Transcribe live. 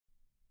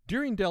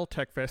During Dell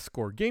Tech Fest,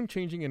 score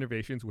game-changing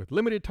innovations with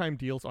limited-time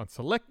deals on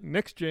select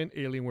next-gen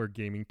Alienware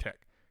gaming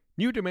tech.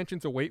 New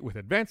dimensions await with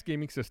advanced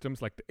gaming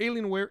systems like the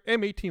Alienware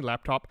M18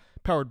 laptop,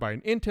 powered by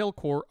an Intel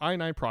Core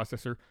i9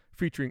 processor,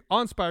 featuring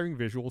awe-inspiring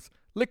visuals,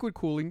 liquid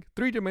cooling,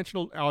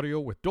 three-dimensional audio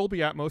with Dolby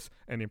Atmos,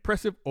 and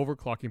impressive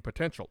overclocking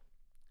potential.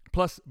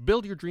 Plus,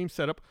 build your dream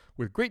setup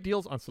with great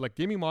deals on select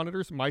gaming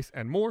monitors, mice,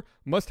 and more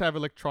must-have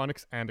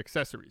electronics and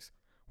accessories.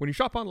 When you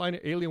shop online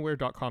at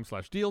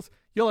alienware.com/deals,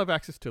 you'll have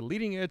access to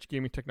leading-edge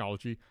gaming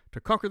technology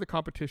to conquer the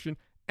competition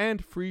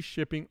and free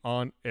shipping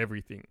on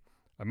everything.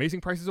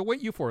 Amazing prices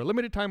await you for a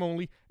limited time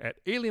only at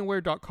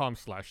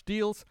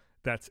alienware.com/deals.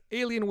 That's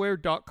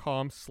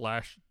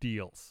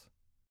alienware.com/deals.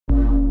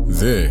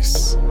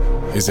 This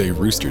is a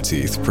Rooster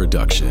Teeth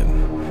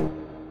production.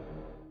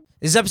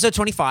 This is episode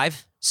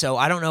 25, so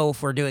I don't know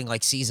if we're doing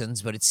like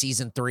seasons, but it's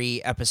season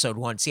 3, episode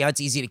 1. See how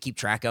it's easy to keep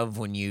track of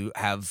when you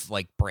have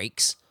like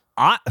breaks?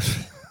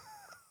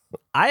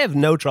 I have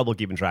no trouble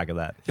keeping track of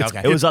that.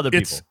 Okay. It was other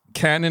people. It's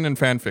canon and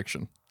fan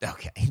fiction.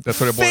 Okay. That's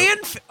what it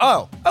boils.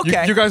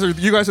 Okay. You guys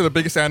are the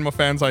biggest anime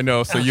fans I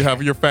know, so you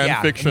have your fan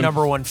fiction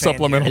number one fan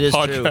supplemental here. It is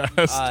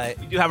podcast.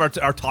 We do have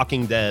our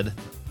Talking Dead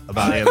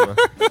about anime.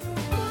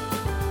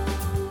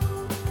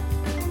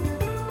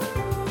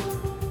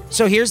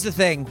 So here's the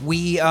thing.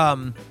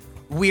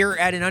 We're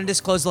at an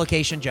undisclosed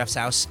location, Jeff's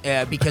house,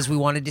 because we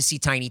wanted to see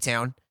Tiny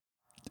Town.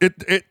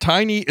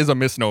 Tiny is a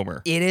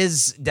misnomer. It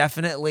is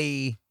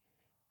definitely...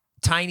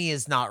 Tiny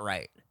is not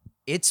right.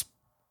 It's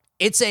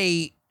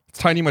a...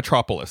 Tiny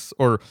metropolis,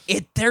 or...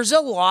 There's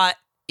a lot...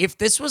 If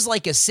this was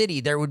like a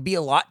city, there would be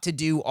a lot to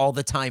do all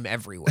the time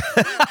everywhere.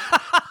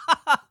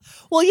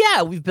 Well,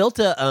 yeah, we've built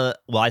well,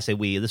 I say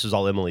we. This was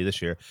all Emily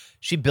this year.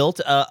 She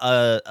built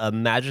a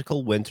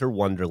magical winter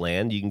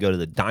wonderland. You can go to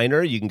the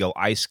diner. You can go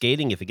ice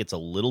skating. If it gets a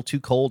little too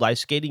cold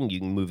ice skating, you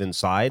can move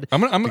inside.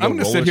 I'm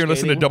gonna sit here and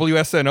listen to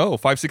WSNO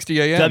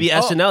 560 AM.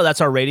 WSNO, that's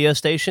our radio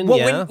station. Well,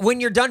 yeah. when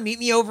you're done, meet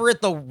me over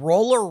at the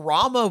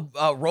Roller-Rama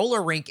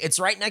roller rink. It's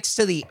right next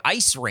to the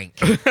ice rink.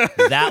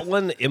 That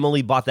one,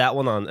 Emily bought that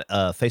one on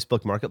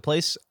Facebook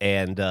Marketplace,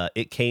 and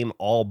it came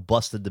all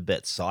busted to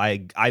bits. So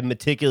I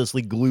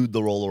meticulously glued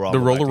the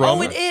Roller-Rama. Roller-Rama?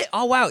 Oh, it is.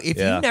 Oh, wow. If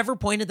you never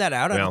pointed that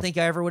out, I Yeah. don't think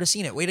I ever would have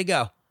seen it. Way to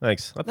go.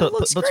 Thanks. I That put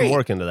looks some great.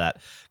 work into that.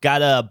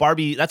 Got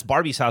Barbie. That's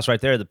Barbie's house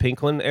right there, the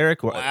pink one,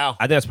 Eric. Wow.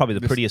 I think that's probably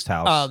the prettiest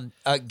house.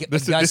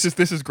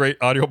 This is great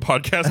audio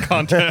podcast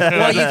content.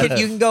 Well,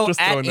 you can go Just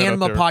at throwing that out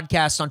Anima there.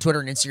 Podcast on Twitter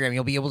and Instagram.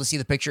 You'll be able to see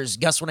the pictures.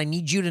 Gus, what I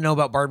need you to know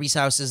about Barbie's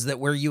house is that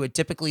where you would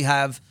typically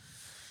have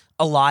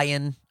a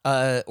lion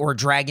or a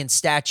dragon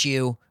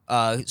statue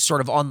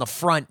sort of on the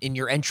front in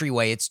your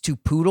entryway, it's 2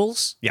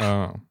 poodles.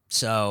 Yeah.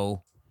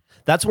 So...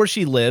 That's where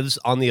she lives.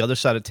 On the other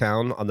side of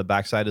town, on the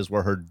backside, is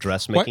where her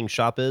dressmaking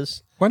shop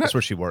is. Why not? That's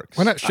where she works.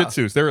 Why not Shih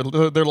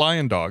Tzus? They're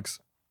lion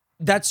dogs.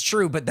 That's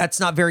true, but that's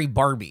not very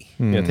Barbie.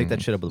 Yeah, take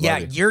that shit up with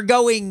Yeah, Barbie. you're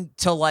going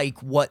to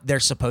like what they're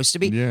supposed to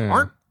be.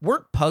 Yeah.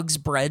 Weren't pugs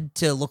bred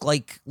to look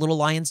like little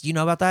lions? Do you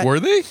know about that?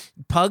 Were they?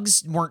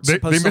 Pugs weren't They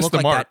supposed to missed look the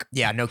like mark. that.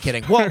 Yeah, no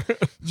kidding. Well,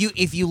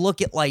 if you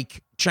look at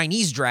like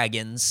Chinese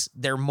dragons,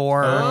 they're more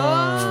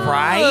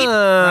right,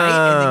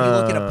 and then you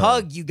look at a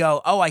pug, you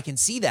go, oh, I can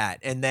see that,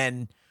 and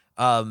then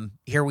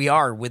here we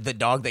are with the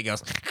dog that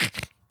goes.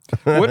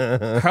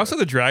 House of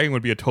the Dragon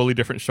would be a totally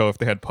different show if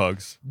they had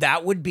pugs.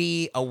 That would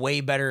be a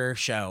way better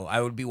show. I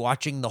would be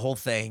watching the whole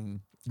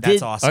thing.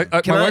 That's awesome.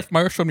 My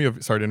wife showed me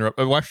sorry to interrupt.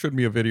 My wife showed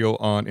me a video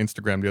on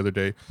Instagram the other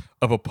day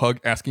of a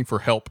pug asking for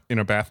help in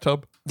a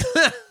bathtub.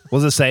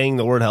 Was it saying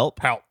the word help?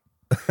 Help.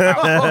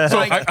 Oh So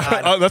my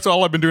God. that's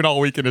all I've been doing all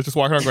weekend is just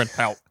walking around going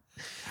help.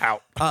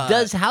 Help.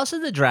 Does House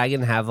of the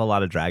Dragon have a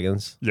lot of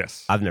dragons?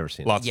 Yes. I've never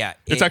seen Lots. Yeah,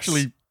 It's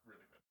actually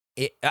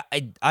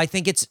I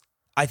think it's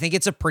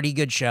a pretty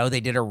good show.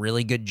 They did a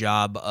really good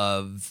job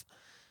of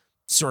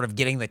sort of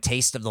getting the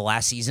taste of the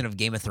last season of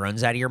Game of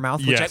Thrones out of your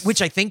mouth,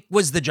 which I think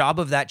was the job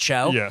of that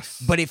show.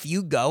 Yes. But if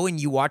you go and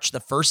you watch the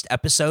first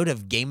episode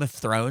of Game of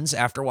Thrones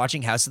after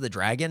watching House of the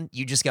Dragon,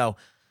 you just go,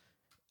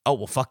 oh,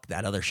 well, fuck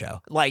that other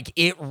show. Like,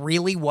 it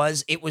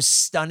was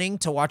stunning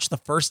to watch the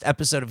first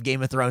episode of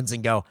Game of Thrones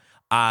and go,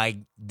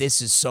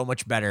 this is so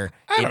much better.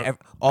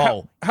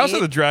 House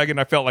of the Dragon,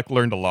 I felt like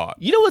learned a lot.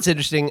 You know what's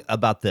interesting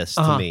about this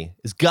to me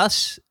is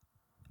Gus.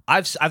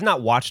 I've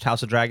not watched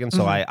House of Dragon,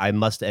 so I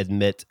must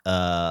admit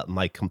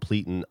my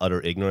complete and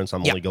utter ignorance.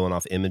 I'm only going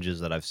off images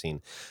that I've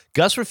seen.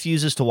 Gus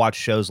refuses to watch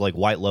shows like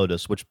White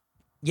Lotus, which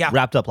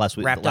wrapped up last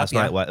night.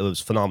 It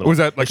was phenomenal. Was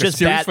that like It's a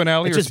series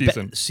finale or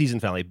season? Season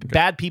finale. Okay.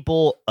 Bad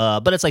people,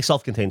 but it's like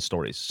self-contained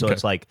stories. So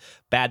it's like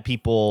bad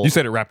people. You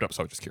said it wrapped up,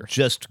 so I'm just curious.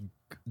 Just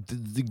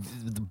the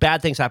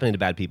bad things happening to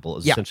bad people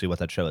is essentially what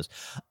that show is.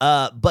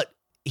 But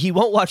he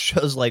won't watch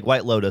shows like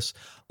White Lotus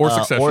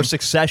or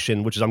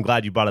Succession, which is, I'm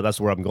glad you brought it.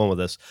 That's where I'm going with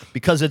this,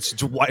 because it's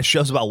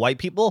shows about white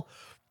people.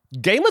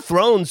 Game of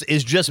Thrones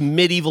is just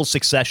medieval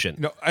Succession.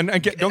 No, and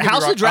don't get me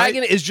House wrong, of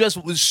Dragon is just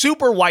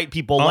super white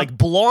people, like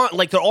blonde,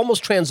 like they're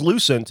almost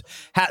translucent,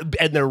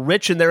 and they're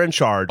rich and they're in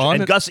charge.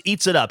 And Gus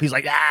eats it up. He's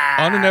like,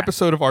 On an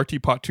episode of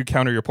RT Pod, to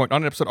counter your point,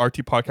 on an episode of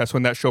RT Podcast,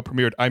 when that show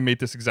premiered, I made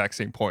this exact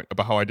same point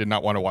about how I did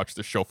not want to watch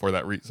this show for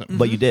that reason.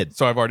 But you did.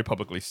 So I've already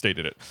publicly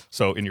stated it.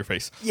 So in your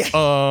face.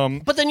 Yeah.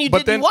 But then you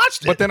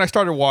watched it. But then I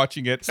started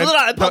watching it. So then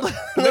I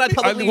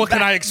publicly well,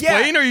 can I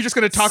explain, or are you just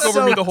going to talk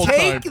over me the whole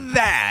time? Take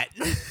that.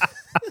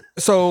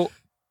 So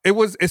it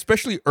was,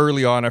 especially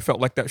early on, I felt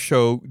like that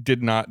show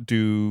did not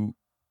do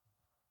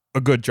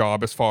a good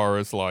job as far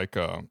as like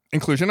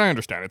inclusion. I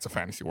understand it's a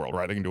fantasy world,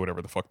 right? They can do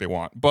whatever the fuck they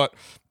want. But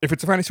if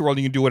it's a fantasy world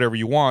and you can do whatever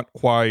you want,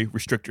 why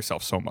restrict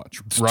yourself so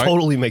much, right?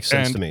 Totally makes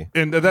sense to me.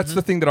 And that's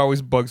the thing that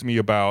always bugs me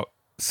about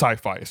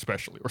sci-fi,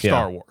 especially, or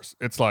Star Wars.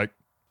 It's like,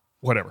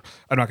 whatever.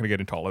 I'm not going to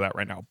get into all of that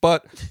right now.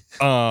 But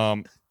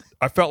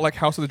I felt like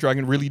House of the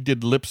Dragon really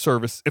did lip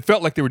service. It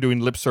felt like they were doing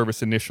lip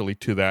service initially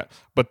to that,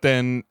 but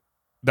then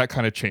that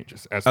kind of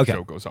changes as the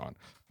show goes on.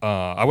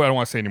 I don't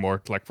want to say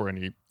anymore, like for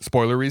any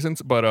spoiler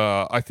reasons, but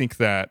I think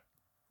that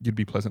you'd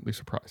be pleasantly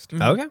surprised.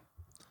 Okay.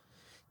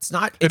 It's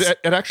not. It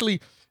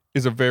actually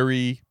is a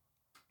very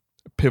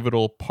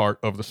pivotal part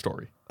of the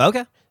story.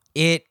 Okay.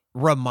 It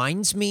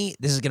reminds me,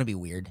 this is going to be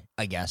weird,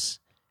 I guess,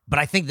 but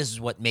I think this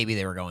is what maybe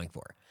they were going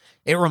for.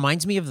 It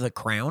reminds me of The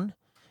Crown,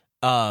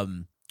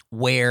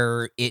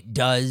 where it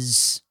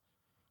does,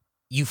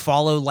 you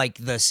follow like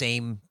the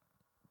same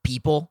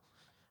people,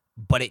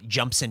 but it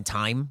jumps in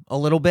time a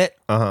little bit.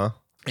 And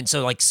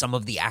so like some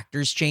of the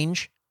actors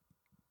change,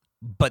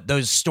 but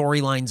those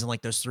storylines and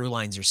like those through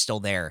lines are still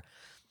there.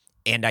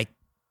 And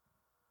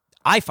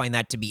I find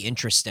that to be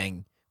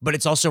interesting, but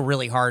it's also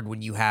really hard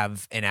when you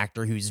have an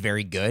actor who's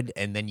very good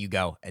and then you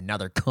go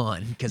another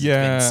con because it's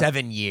been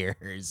 7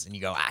 years and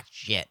you go,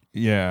 shit.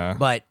 Yeah.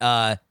 But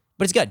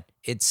it's good.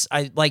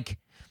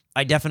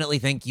 I definitely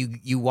think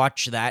you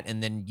watch that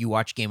and then you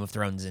watch Game of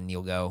Thrones and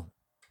you'll go,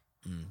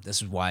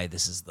 this is why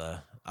this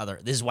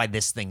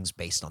thing's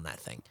based on that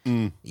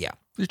thing. Yeah.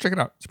 You check it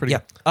out. It's pretty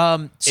good.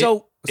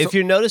 So if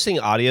you're noticing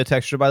audio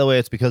texture, by the way,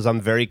 it's because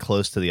I'm very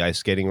close to the ice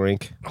skating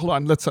rink. Hold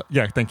on. Let's.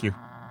 Thank you.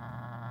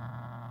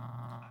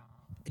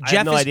 I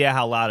have no idea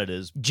how loud it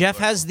is. Jeff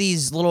has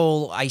these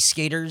little ice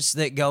skaters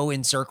that go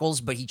in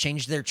circles, but he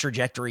changed their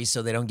trajectory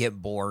so they don't get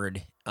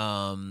bored.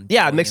 I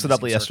mixed it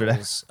up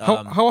yesterday.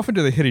 How often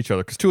do they hit each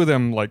other? Because two of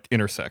them like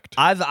intersect.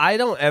 I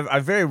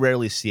very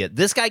rarely see it.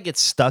 This guy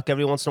gets stuck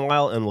every once in a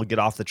while and will get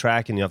off the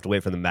track, and you have to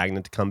wait for the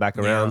magnet to come back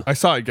around. I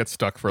saw it get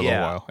stuck for a little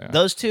while. Yeah.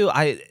 Those two,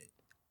 I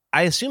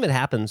assume it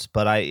happens,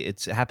 but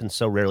it happens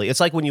so rarely. It's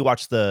like when you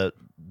watch the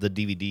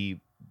DVD.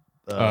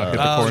 Hit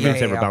the corner.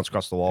 Ever bounce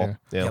across the wall.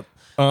 Yep.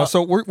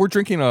 So we're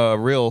drinking a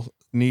real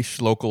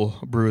niche local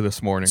brew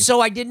this morning. So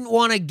I didn't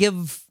want to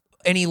give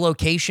any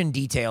location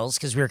details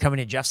because we were coming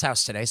to Jeff's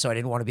house today, so I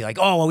didn't want to be like,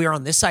 oh, well, we were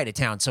on this side of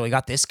town, so we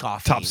got this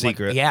coffee. Top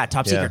secret.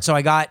 Top secret. So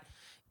I got,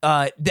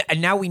 and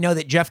now we know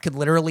that Jeff could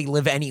literally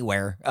live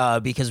anywhere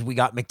because we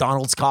got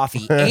McDonald's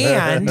coffee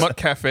and Muck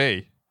Cafe.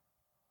 Do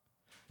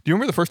you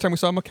remember the first time we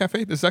saw Muck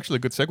Cafe? This is actually a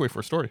good segue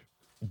for a story.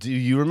 Do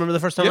you remember the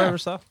first time I ever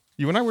saw?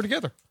 You and I were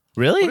together.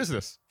 Really? What is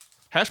this?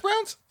 Hash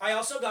browns? I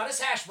also got us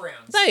hash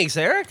browns. Thanks,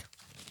 Eric.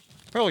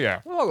 Hell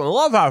yeah. Oh, I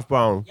love hash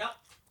brown. Yep.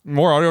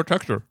 More audio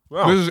texture.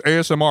 Wow. This is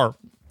ASMR.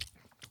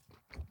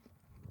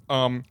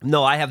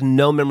 No, I have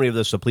no memory of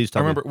this, so please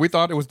tell me. I remember we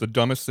thought it was the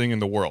dumbest thing in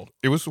the world.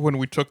 It was when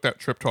we took that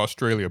trip to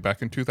Australia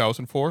back in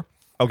 2004.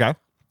 Okay. I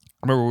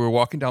remember we were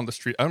walking down the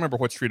street. I don't remember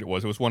what street it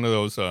was. It was one of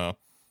those. God,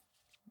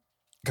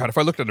 if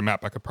I looked at a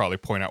map, I could probably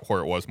point out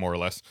where it was more or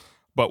less.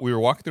 But we were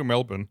walking through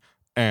Melbourne,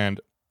 and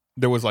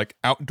there was like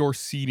outdoor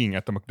seating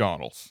at the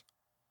McDonald's,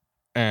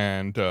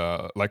 and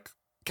like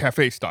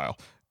cafe style.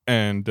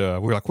 And we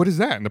were like, "What is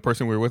that?" And the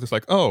person we were with was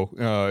like, "Oh,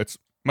 it's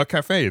Muck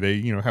Cafe.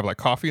 They have like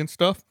coffee and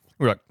stuff."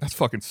 We were like, "That's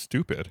fucking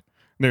stupid."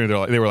 And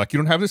they were like, "You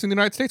don't have this in the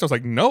United States?" I was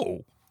like,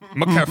 "No,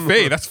 Muck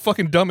Cafe. That's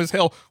fucking dumb as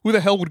hell. Who the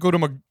hell would go to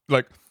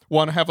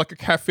want to have like a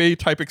cafe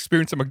type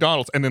experience at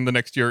McDonald's?" And then the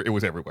next year, it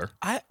was everywhere.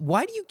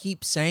 Why do you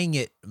keep saying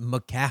it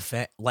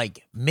McCafe?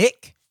 Like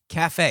Mick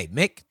Cafe,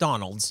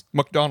 McDonald's.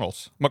 Muck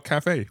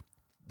Cafe.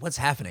 What's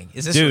happening?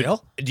 Is this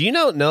real? Do you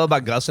know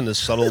about Gus and his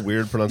subtle,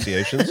 weird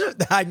pronunciations?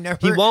 I've never.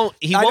 He won't.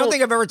 I don't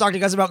think I've ever talked to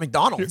Gus about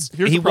McDonald's.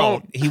 Here's the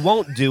problem. He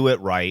won't do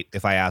it right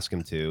if I ask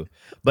him to.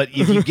 But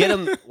if you get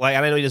him, like,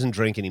 and I know he doesn't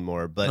drink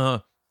anymore,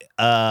 but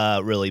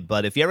really.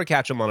 But if you ever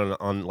catch him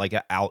on like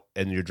out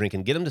and you're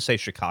drinking, get him to say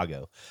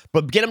Chicago,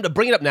 but get him to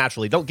bring it up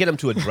naturally. Don't get him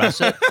to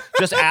address it.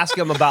 Just ask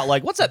him about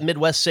like what's that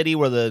Midwest city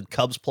where the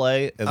Cubs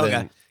play, and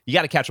then you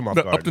got to catch him off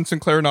The guard. Upton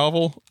Sinclair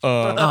novel.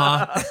 So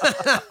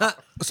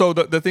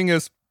the thing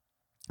is,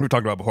 we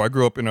talked about before, I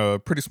grew up in a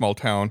pretty small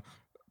town,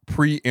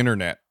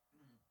 pre-internet.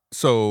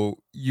 So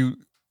in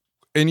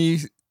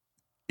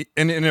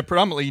a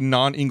predominantly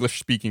non-English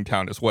speaking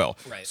town as well.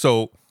 Right.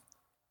 So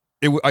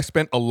I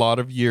spent a lot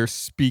of years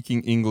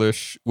speaking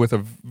English with a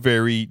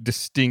very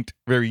distinct,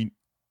 very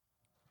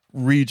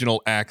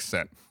regional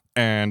accent.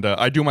 And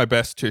I do my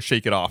best to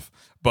shake it off,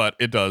 but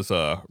it does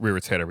rear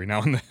its head every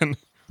now and then.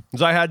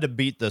 Because I had to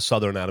beat the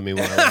Southern anatomy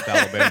when I left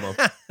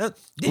Alabama,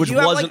 which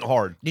wasn't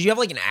hard. Did you have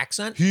like an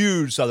accent?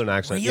 Huge Southern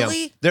accent.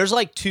 Really? Yeah. There's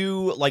like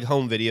 2 like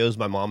home videos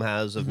my mom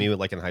has of me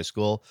like in high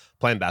school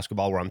playing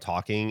basketball where I'm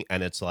talking,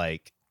 and it's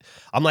like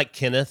I'm like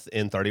Kenneth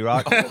in 30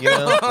 Rock, you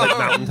know, like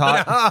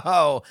Mountaintop.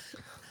 No.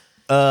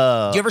 Do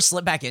you ever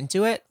slip back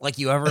into it? Like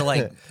you ever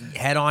like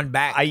head on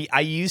back?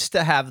 I used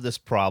to have this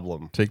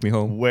problem. Take me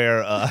home.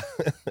 Where,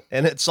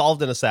 and it's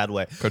solved in a sad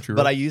way. Country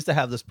but road. I used to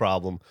have this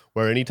problem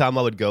where anytime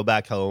I would go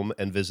back home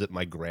and visit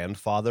my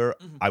grandfather,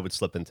 I would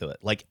slip into it.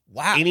 Like,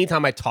 wow.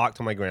 Anytime I talked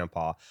to my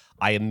grandpa,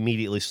 I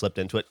immediately slipped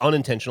into it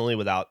unintentionally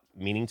without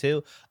meaning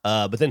to.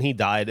 But then he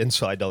died, and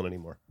so I don't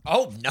anymore.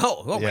 Oh, no.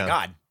 Oh, Yeah. my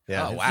God.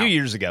 Yeah, oh, wow. a few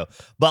years ago.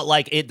 But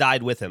like it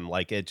died with him.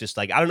 Like it just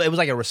like, I don't know, it was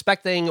like a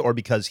respect thing or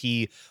because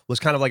he was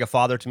kind of like a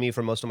father to me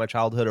for most of my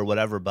childhood or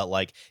whatever. But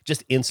like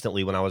just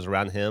instantly when I was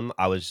around him,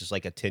 I was just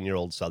like a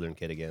 10-year-old Southern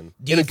kid again.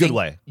 In a good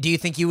way. Do you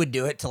think you would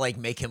do it to like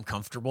make him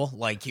comfortable?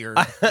 Like you're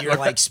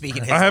like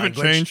speaking his I haven't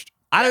language? changed.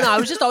 I don't know. I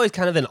was just always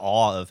kind of in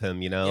awe of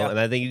him, you know? Yeah. And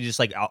I think he just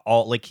like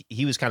all like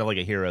he was kind of like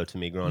a hero to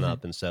me growing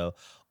up. And so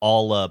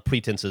all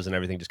pretenses and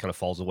everything just kind of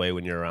falls away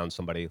when you're around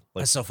somebody.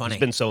 Like, That's so funny. It's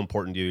been so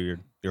important to you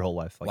your whole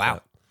life. Like Wow.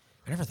 that.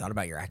 I never thought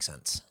about your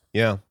accents.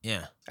 Yeah.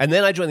 Yeah. And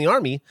then I joined the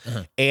Army,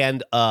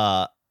 and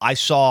I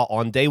saw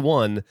on day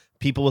one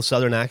people with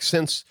Southern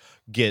accents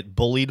get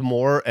bullied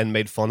more and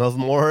made fun of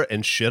more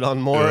and shit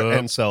on more.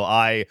 And so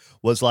I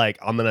was like,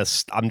 I'm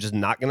just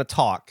not gonna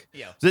talk.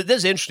 Yeah. This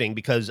is interesting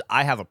because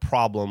I have a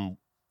problem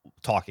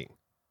talking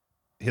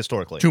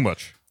historically. Too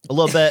much. A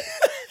little bit.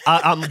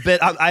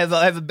 I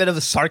have a bit of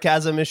a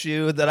sarcasm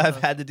issue that I've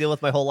had to deal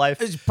with my whole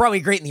life. It's probably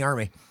great in the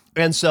Army.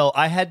 And so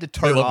I had to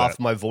turn love off that.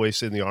 my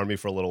voice in the Army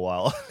for a little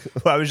while.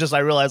 I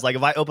realized like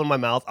if I open my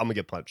mouth, I'm gonna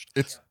get punched.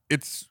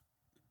 It's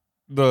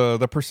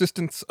the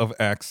persistence of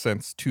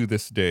accents to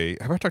this day.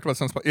 Have I talked about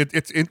some?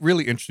 It's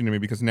really interesting to me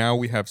because now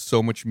we have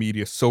so much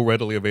media so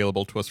readily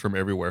available to us from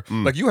everywhere.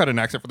 Like you had an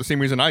accent for the same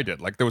reason I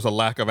did. Like there was a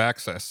lack of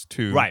access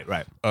to Right.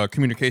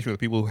 communication with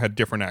people who had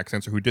different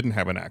accents or who didn't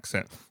have an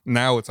accent.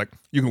 Now it's like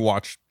you can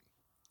watch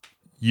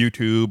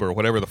YouTube or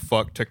whatever the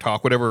fuck,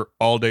 TikTok, whatever,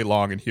 all day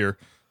long and hear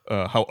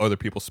how other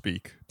people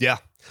speak. Yeah.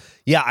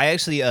 I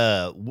actually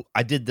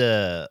I did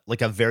a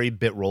very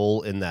bit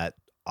role in that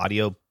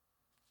audio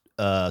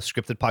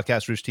scripted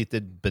podcast Rooster Teeth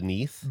did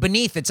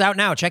Beneath. It's out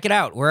now. Check it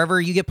out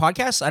wherever you get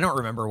podcasts. I don't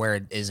remember where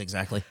it is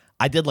exactly.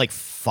 I did like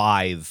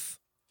 5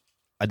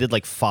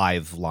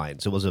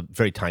 lines. It was a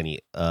very tiny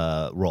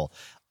role.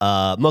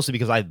 Mostly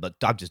because I'm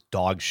just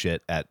dog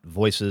shit at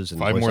voices and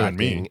 5 voice more than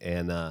acting. me.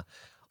 And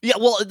yeah,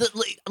 well,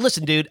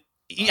 listen, dude.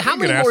 How get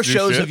many asked more to do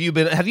shows shit. have you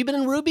been? Have you been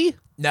in Ruby?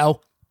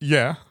 No.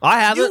 Yeah.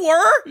 I haven't. You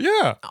were?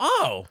 Yeah.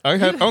 Oh. I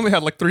only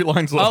had like 3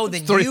 lines left. Oh,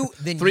 then Three- you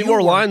then three you more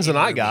weren't lines than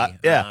in I Ruby. got.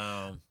 Yeah. Oh.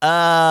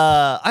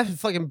 I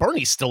fucking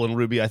Bernie's still in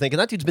Ruby, I think, and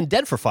that dude's been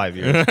dead for 5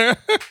 years.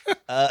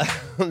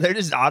 They're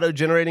just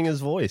auto-generating his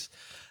voice.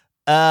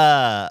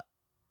 But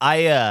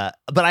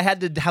I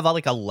had to have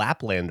like a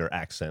Laplander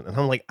accent, and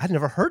I'm like, I'd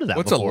never heard of that.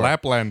 What's before. a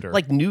Laplander?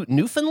 Like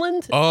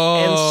Newfoundland? Oh.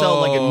 And so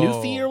like a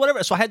Newfie or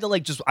whatever. So I had to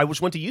like I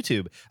just went to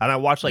YouTube and I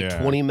watched like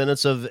 20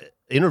 minutes of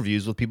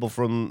interviews with people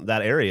from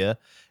that area,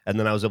 and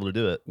then I was able to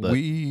do it. But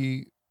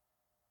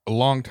a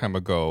long time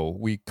ago,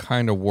 we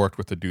kind of worked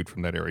with a dude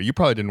from that area. You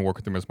probably didn't work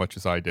with him as much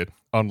as I did,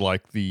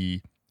 unlike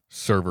the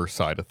server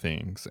side of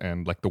things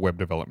and like the web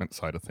development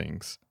side of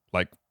things,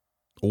 like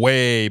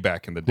way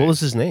back in the day. what was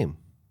his name?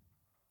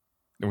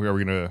 Are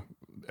we gonna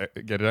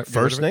get it?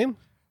 First name?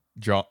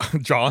 John.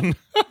 John.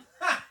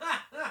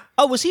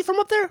 Oh, was he from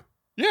up there?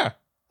 Yeah.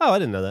 Oh, I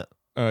didn't know that.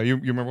 You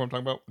remember what I'm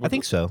talking about? I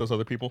think so. Those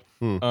other people.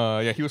 Hmm.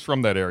 Yeah, he was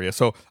from that area,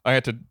 so I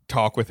had to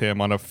talk with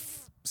him on a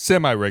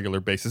semi-regular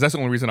basis. That's the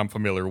only reason I'm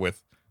familiar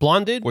with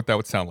Blonde dude? what that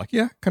would sound like.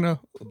 Yeah, kind of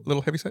a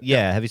little heavy set.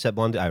 Yeah, heavyset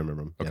blonde dude. I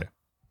remember him. Okay.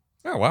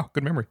 Oh wow,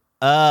 good memory.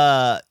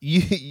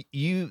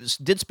 You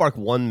did spark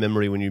one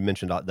memory when you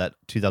mentioned that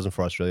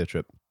 2004 Australia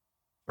trip.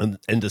 And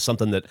into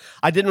something that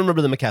I didn't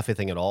remember the McCafe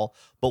thing at all,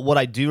 but what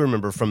I do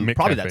remember from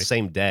probably that McCafe.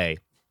 same day.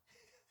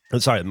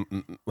 Sorry,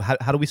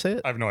 how do we say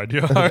it? I have no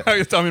idea.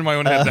 I'm in my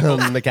own head now.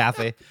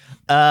 McCafe.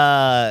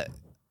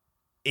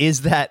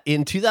 Is that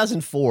in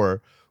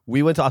 2004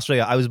 we went to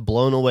Australia? I was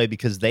blown away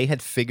because they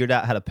had figured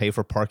out how to pay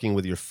for parking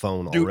with your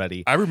phone Dude,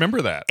 already, I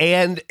remember that.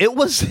 and it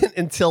wasn't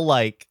until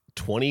like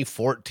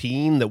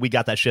 2014 that we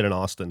got that shit in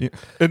Austin. Yeah.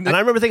 And I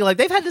remember thinking like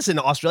they've had this in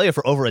Australia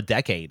for over a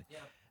decade. Yeah.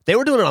 They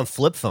were doing it on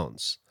flip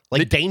phones.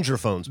 Like danger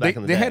phones back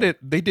in the day.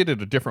 They did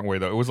it a different way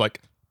though. It was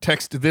like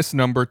text this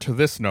number to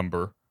this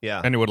number,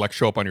 Yeah. and it would like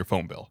show up on your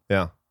phone bill.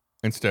 Yeah.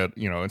 Instead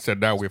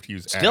now we have to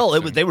use Still,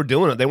 apps they were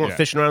doing it. They weren't Yeah.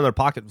 fishing around in their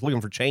pockets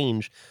looking for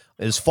change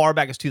as far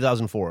back as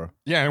 2004.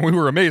 Yeah, and we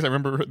were amazed. I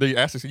remember they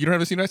asked us, "You don't have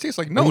this in the United States?"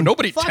 Like, no,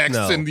 nobody fuck texts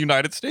no. in the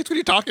United States. What are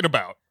you talking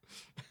about,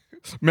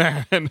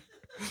 man?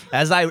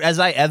 As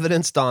I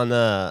evidenced on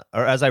or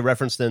as I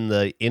referenced in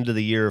the end of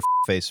the year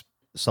face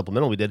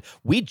supplemental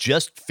we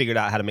just figured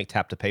out how to make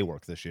tap to pay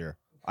work this year.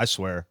 I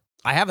swear.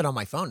 I have it on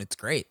my phone. It's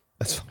great.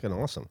 That's fucking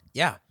awesome.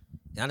 Yeah.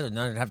 I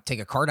don't have to take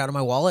a card out of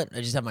my wallet.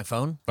 I just have my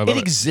phone. It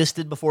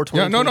existed before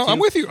 2022. Yeah, no, I'm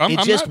with you. It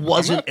just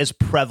wasn't as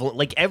prevalent.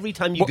 Like every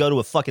time you go to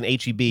a fucking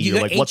HEB,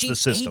 you're like, what's the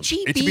system?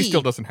 HEB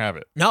still doesn't have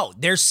it. No,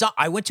 there's some.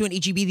 I went to an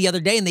HEB the other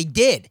day and they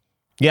did.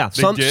 Yeah,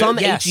 some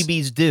Yes.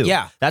 HEBs do.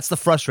 Yeah. That's the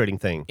frustrating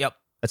thing. Yep.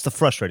 That's the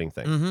frustrating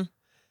thing. Mm-hmm.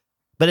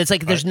 But it's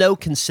like there's no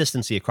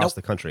consistency across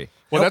the country.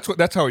 Well,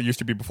 that's how it used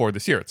to be before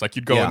this year. It's like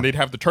you'd go and they'd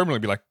have the terminal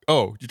and be like,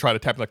 "Oh, you try to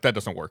tap, like that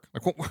doesn't work."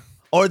 Like, what?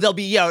 Or they'll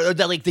be or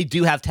like they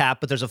do have tap,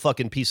 but there's a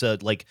fucking piece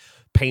of like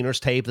painter's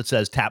tape that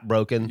says tap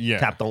broken. Yeah.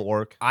 Tap don't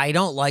work. I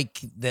don't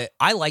like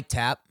I like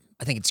tap.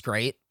 I think it's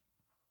great.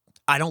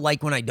 I don't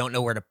like when I don't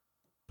know where to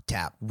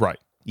tap. Right.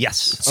 Yes.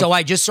 So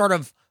I just sort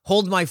of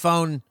hold my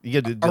phone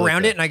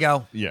around it and I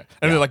go, yeah.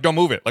 And they're like, "Don't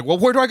move it." Like, well,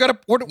 where do I gotta?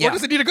 Where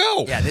does it need to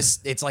go? yeah,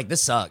 it's like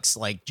this sucks.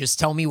 Like, just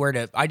tell me where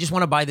to. I just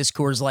want to buy this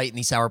Coors Light and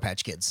these Sour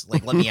Patch Kids.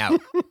 Like, let me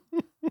out.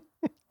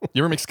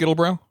 You ever make Skittle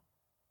Brow?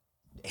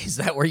 Is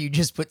that where you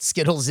just put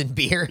Skittles in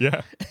beer?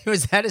 Yeah.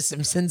 Was that a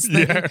Simpsons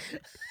thing?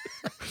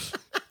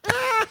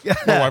 Yeah.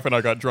 My wife and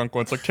I got drunk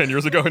once, like 10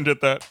 years ago, and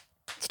did that.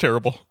 It's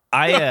terrible.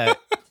 I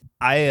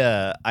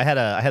had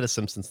a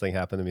Simpsons thing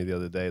happen to me the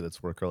other day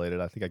that's work related.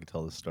 I think I could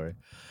tell this story.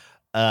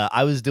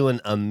 I was doing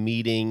a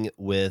meeting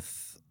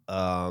with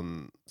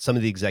some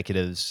of the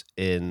executives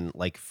in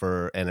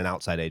an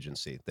outside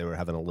agency. They were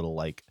having a little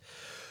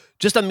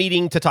just a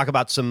meeting to talk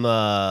about some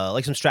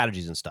some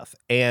strategies and stuff.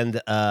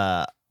 And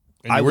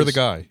you were the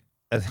guy.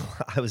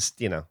 I was,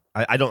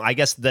 I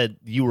guess that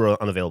you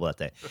were unavailable that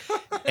day.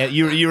 And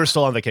you were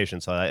still on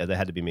vacation, so that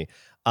had to be me.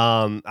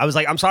 I was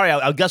like, I'm sorry,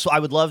 I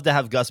would love to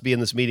have Gus be in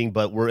this meeting,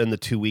 but we're in the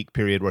 2-week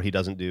period where he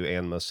doesn't do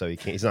ANMA, so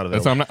he's not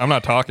available. I'm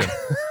not talking.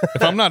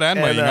 If I'm not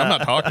animating, I'm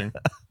not talking.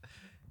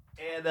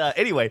 And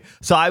anyway,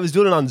 so I was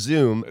doing it on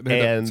Zoom.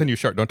 And send you a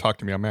shirt. Don't talk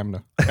to me. I'm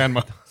Anma.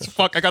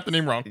 Fuck, I got the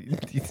name wrong.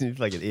 You're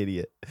like an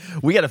idiot.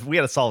 We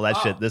gotta solve that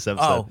shit this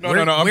episode. No.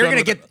 We're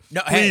gonna get.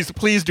 No,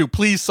 please do.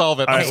 Please solve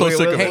it. I'm so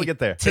sick of it. We'll get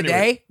there. Today,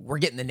 anyway. we're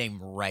getting the name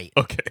right.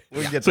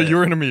 Okay. So you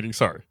were in a meeting.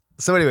 Sorry.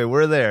 So anyway,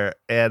 we're there,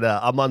 and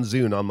I'm on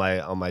Zoom on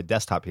my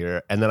desktop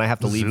here, and then I have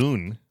to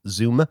leave.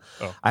 Zoom.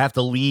 Oh. I have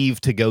to leave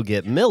to go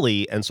get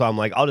Millie, and so I'm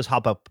like, I'll just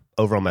hop up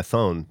over on my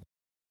phone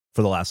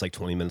for the last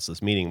 20 minutes of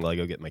this meeting while I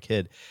go get my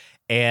kid.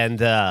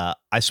 And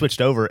I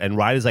switched over, and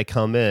right as I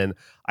come in,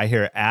 I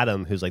hear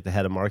Adam, who's the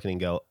head of marketing,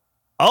 go,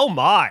 "Oh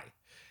my!"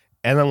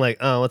 And I'm like,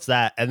 "Oh, what's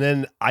that?" And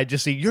then I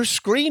just see your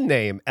screen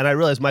name, and I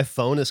realize my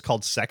phone is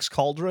called Sex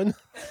Cauldron,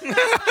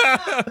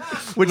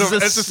 which is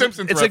it's a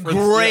Simpsons. It's reference. a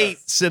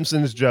great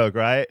Simpsons joke,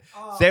 right?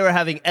 Oh. They were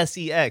having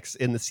SEX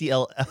in the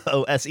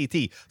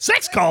CLOSET.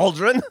 Sex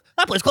Cauldron.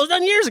 That place closed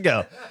down years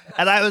ago,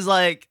 and I was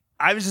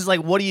just like,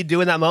 what do you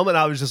do in that moment?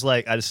 I was just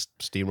like, I just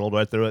steamrolled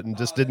right through it and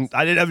just didn't.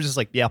 I was just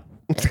like, yeah.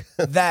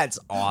 That's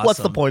awesome. What's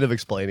the point of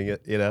explaining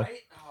it? Right?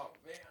 Oh,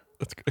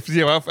 man.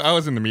 If I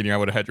was in the meeting, I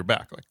would have had your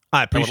back.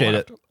 I appreciate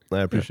it.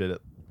 I appreciate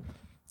it.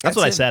 That's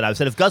what I said. I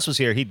said if Gus was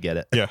here, he'd get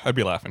it. Yeah, I'd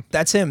be laughing.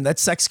 That's him.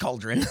 That's Sex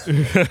Cauldron.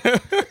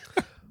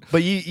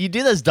 But you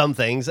do those dumb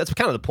things. That's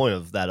kind of the point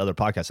of that other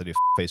podcast I do,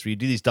 Face, where you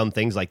do these dumb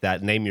things like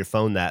that, name your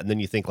phone that, and then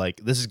you think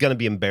this is going to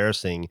be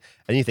embarrassing,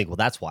 and you think, well,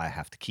 that's why I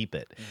have to keep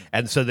it.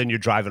 And so then you're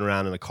driving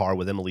around in a car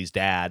with Emily's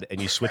dad, and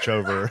you switch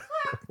over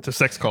to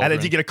Sex Cauldron. And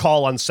then you get a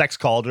call on Sex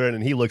Cauldron,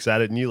 and he looks at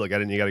it, and you look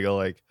at it, and you got to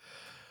go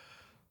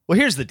well,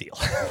 here's the deal.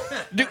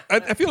 Dude,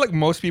 I feel like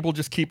most people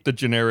just keep the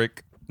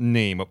generic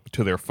name up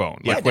to their phone,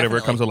 whatever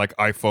it comes to,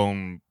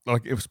 iPhone,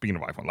 speaking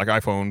of iPhone,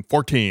 iPhone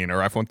 14 or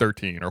iPhone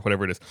 13 or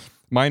whatever it is.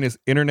 Mine is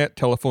Internet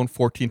Telephone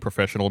 14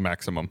 Professional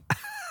Maximum.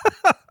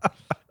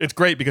 It's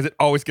great because it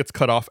always gets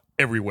cut off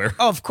everywhere.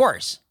 Oh, of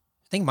course.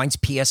 I think mine's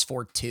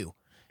PS4 too.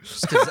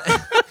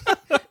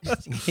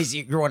 Just in case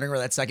you're wondering where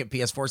that second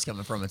PS4 is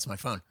coming from, it's my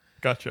phone.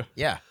 Gotcha.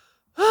 Yeah.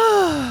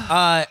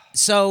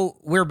 So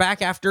we're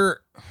back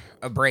after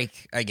a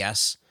break, I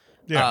guess.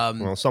 Yeah.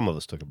 Well, some of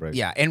us took a break.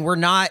 Yeah, and we're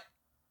not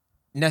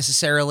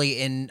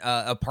necessarily in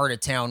a part of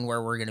town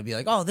where we're going to be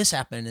like, oh, this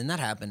happened and that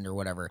happened or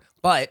whatever.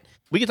 But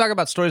we can talk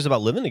about stories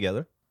about living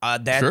together.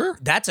 Sure.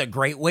 That's a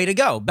great way to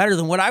go. Better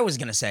than what I was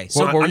going to say.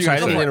 So I'm sorry, I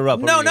didn't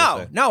interrupt. No.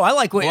 I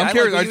like what. Well, I'm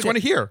curious. I just want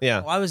to hear.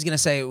 Yeah. Well, I was going to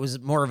say it was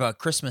more of a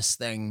Christmas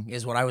thing,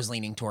 is what I was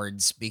leaning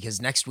towards,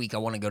 because next week I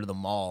want to go to the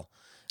mall.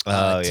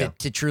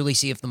 To truly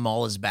see if the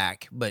mall is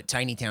back. But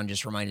Tiny Town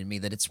just reminded me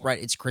that it's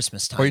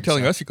Christmas time. Why are you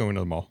telling us you're going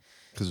to the mall?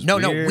 No,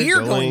 we're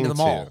going to the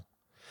mall.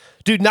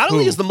 Dude, not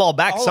only is the mall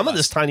back, some of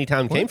this tiny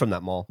town came from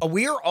that mall.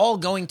 We're all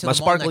going to the mall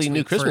sparkly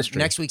new Christmas tree.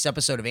 next week's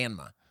episode of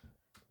Anima.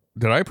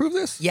 Did I approve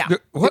this? Yeah.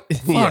 What?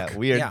 Yeah,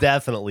 we are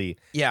definitely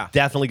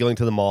going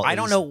to the mall. I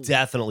don't know.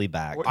 Definitely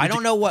back. I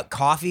don't know what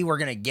coffee we're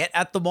gonna get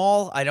at the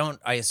mall. I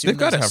assume they've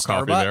got to have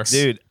Starbucks.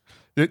 coffee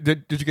there,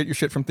 dude. Did you get your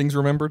shit from Things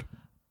Remembered?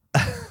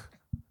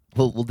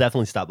 We'll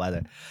definitely stop by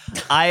there.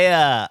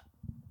 I'm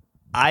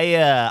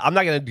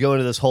not going to go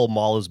into this whole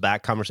mall is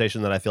back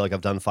conversation that I feel like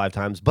I've done 5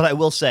 times, but I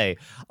will say,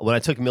 when I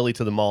took Millie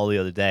to the mall the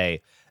other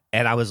day,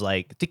 and I was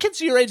like, do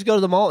kids your age go to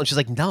the mall? And she's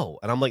like, no.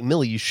 And I'm like,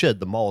 Millie, you should.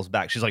 The mall is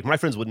back. She's like, my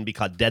friends wouldn't be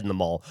caught dead in the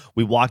mall.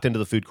 We walked into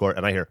the food court,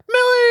 and I hear,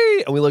 Millie!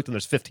 we? And we looked, and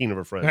there's 15 of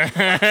her friends.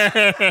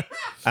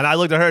 And I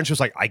looked at her, and she was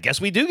like, I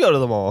guess we do go to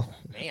the mall.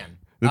 Man.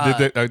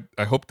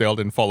 I hope they all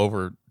didn't fall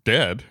over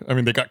dead. I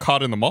mean, they got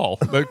caught in the mall.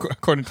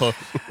 According to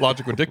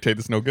logic would dictate,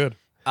 it's no good.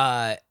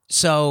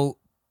 So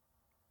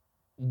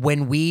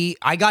when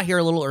I got here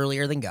a little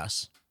earlier than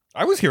Gus.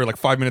 I was here like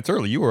 5 minutes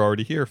early. You were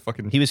already here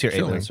fucking He was here 8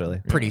 chilling. minutes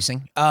early.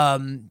 Producing.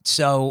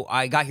 So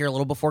I got here a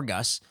little before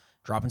Gus,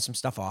 dropping some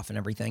stuff off and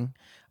everything.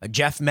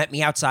 Geoff met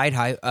me outside,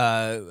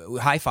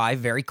 high five,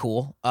 very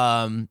cool.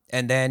 And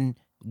then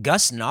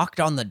Gus knocked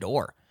on the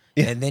door.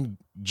 Yeah. And then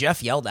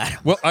Geoff yelled at him.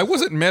 Well, I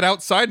wasn't met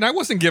outside and I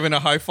wasn't given a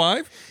high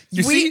five.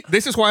 You see,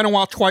 this is why I don't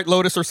watch White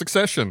Lotus or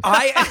Succession.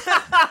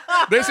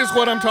 This is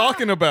what I'm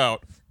talking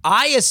about.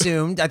 I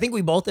think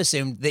we both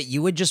assumed that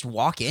you would just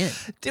walk in.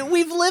 Dude,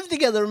 we've lived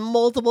together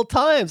multiple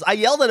times. I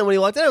yelled at him when he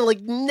walked in. I'm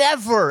like,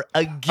 never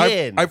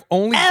again. I've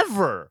only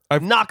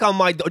knock on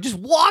my door. Just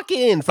walk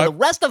in for the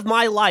rest of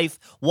my life.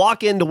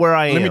 Walk into where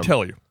I am. Let me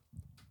tell you,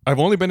 I've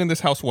only been in this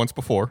house once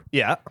before.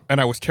 Yeah.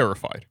 And I was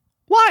terrified.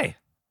 Why?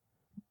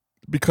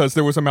 Because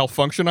there was a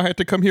malfunction I had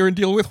to come here and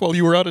deal with while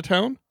you were out of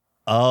town.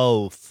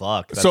 Oh,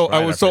 fuck. That's so right.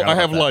 I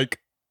have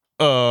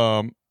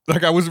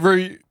I was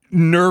very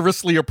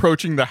nervously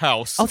approaching the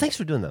house. Oh, thanks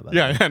for doing that.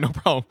 Yeah, no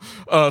problem.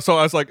 So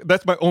I was like,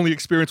 that's my only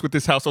experience with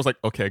this house. I was like,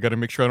 okay, I got to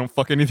make sure I don't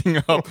fuck anything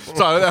up.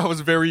 So I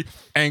was very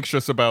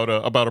anxious about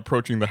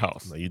approaching the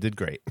house. No, you did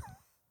great.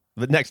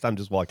 But next time,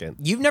 just walk in.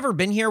 You've never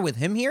been here with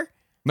him here?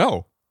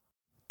 No.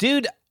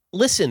 Dude,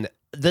 listen,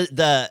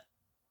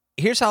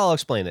 here's how I'll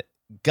explain it.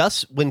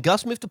 When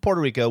Gus moved to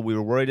Puerto Rico, we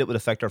were worried it would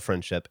affect our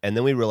friendship, and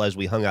then we realized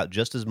we hung out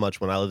just as much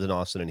when I lived in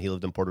Austin and he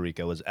lived in Puerto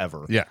Rico as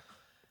ever. Yeah.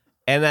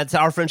 And that's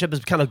our friendship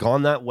has kind of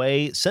gone that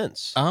way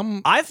since.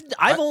 I've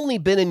only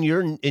been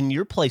in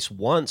your place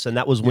once, and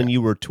that was when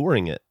you were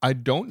touring it. I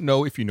don't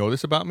know if you know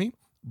this about me,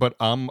 but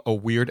I'm a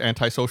weird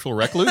antisocial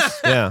recluse.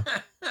 Yeah.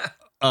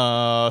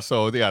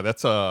 So yeah,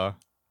 that's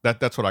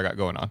what I got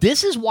going on.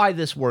 This is why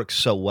this works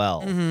so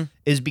well,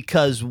 is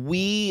because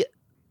we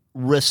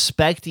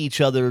respect each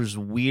other's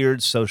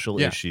weird social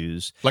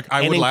issues. Like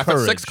I would laugh at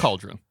Sex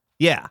Cauldron.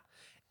 Yeah.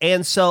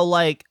 And so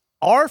like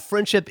our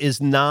friendship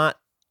is not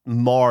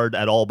marred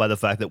at all by the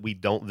fact that we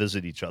don't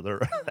visit each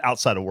other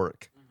outside of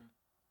work.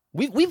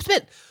 We've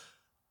spent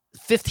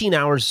 15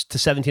 hours to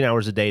 17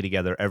 hours a day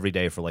together every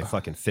day for like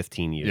fucking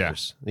 15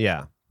 years.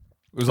 Yeah.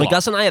 Like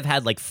Gus and I have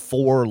had like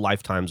 4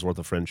 lifetimes worth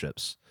of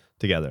friendships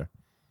together.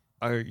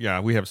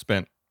 We have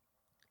spent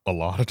a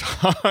lot of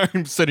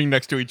time sitting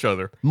next to each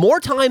other. More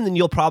time than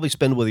you'll probably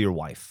spend with your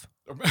wife.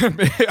 For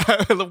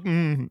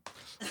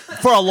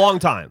a long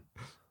time.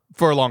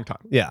 For a long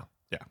time. Yeah.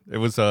 Yeah. It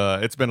was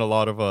it's been a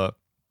lot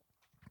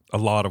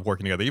of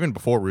working together, even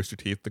before Rooster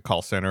Teeth, the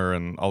call center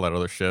and all that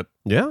other shit.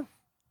 Yeah.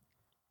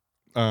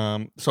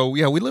 So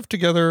yeah, we lived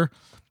together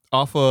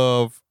off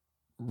of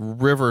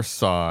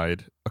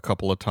Riverside a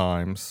couple of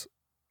times.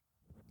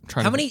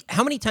 How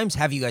many times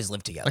have you guys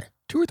lived together? Like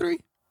 2 or 3?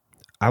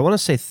 I want to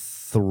say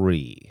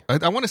 3.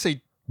 I want to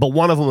say, but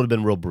one of them would have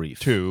been real brief.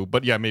 2,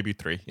 but yeah, maybe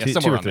 3. Yeah, 2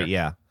 somewhere or around 3. there.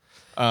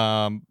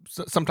 Yeah.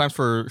 Sometimes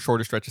for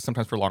shorter stretches,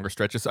 sometimes for longer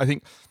stretches. I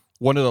think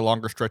one of the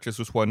longer stretches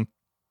was when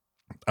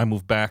I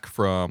moved back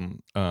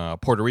from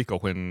Puerto Rico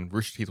when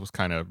Rooster Teeth was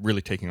kind of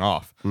really taking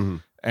off,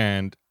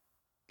 and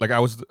like I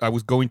was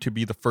going to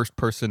be the first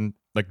person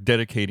like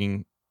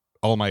dedicating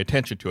all my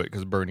attention to it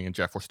because Bernie and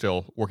Geoff were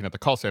still working at the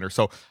call center.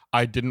 So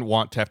I didn't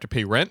want to have to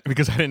pay rent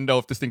because I didn't know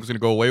if this thing was going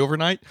to go away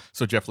overnight.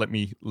 So Geoff let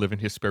me live in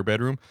his spare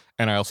bedroom,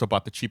 and I also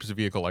bought the cheapest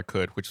vehicle I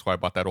could, which is why I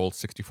bought that old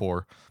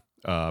 '64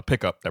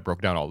 pickup that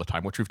broke down all the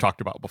time, which we've talked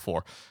about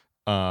before.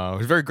 It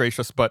was very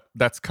gracious, but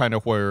that's kind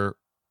of where.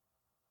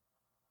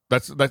 I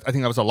think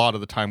that was a lot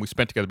of the time we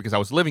spent together because I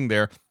was living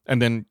there,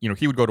 and then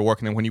he would go to work,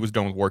 and then when he was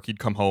done with work, he'd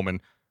come home and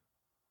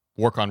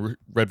work on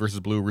Red versus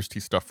Blue Rooster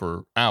Teeth stuff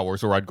for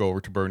hours, or I'd go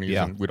over to Bernie's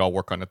and we'd all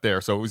work on it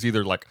there. So it was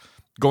either like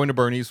going to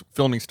Bernie's,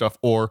 filming stuff,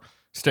 or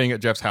staying at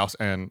Geoff's house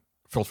and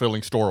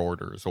fulfilling store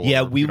orders, or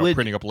we would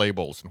printing up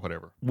labels and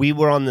whatever. We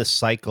were on this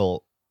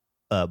cycle.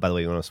 By the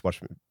way, you want to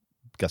watch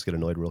Gus get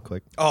annoyed real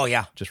quick? Oh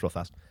yeah, just real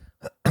fast.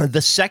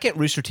 The second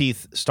Rooster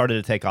Teeth started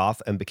to take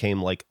off and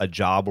became like a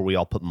job where we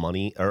all put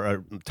money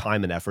or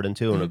time and effort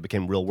into, and it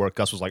became real work.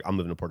 Gus was like, "I'm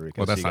moving to Puerto Rico."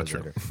 Well, that's not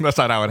true. That's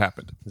not how it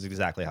happened. That's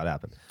exactly how it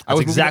happened.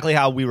 That's exactly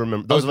how we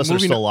remember. Those of us that are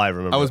still alive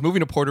remember. I was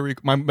moving to Puerto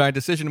Rico. My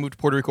decision to move to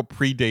Puerto Rico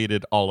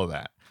predated all of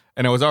that,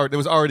 and there was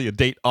already a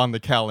date on the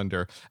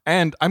calendar.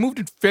 And I moved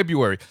in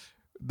February.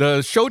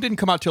 The show didn't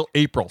come out till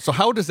April. So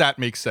how does that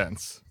make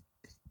sense?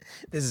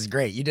 This is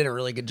great. You did a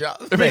really good job.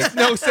 It makes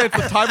no sense.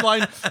 The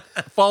timeline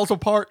falls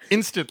apart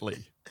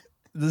instantly.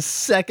 The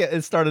second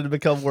it started to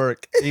become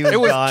work, it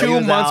was gone.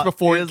 2 months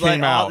before it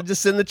came out.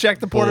 Just send the check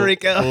to Puerto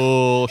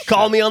Rico.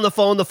 Call me on the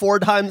phone the 4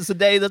 times a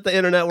day that the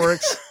internet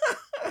works.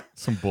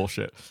 Some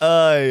bullshit.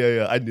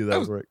 Yeah. I knew that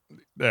would work.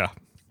 Yeah.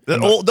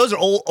 Those are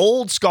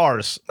old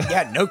scars.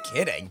 Yeah, no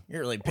kidding.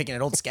 You're really picking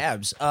at old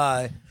scabs.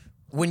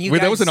 When you Wait,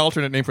 guys, that was an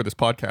alternate name for this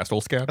podcast,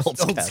 Old Scabs. Old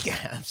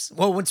Scabs.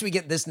 Well, once we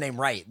get this name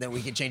right, then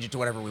we can change it to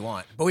whatever we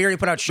want. But we already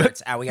put out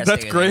shirts. We got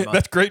That's great.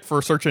 That's great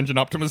for search engine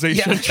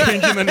optimization.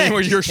 Changing the name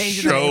of your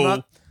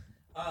show.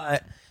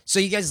 So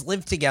you guys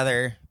lived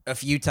together a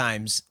few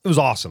times. It was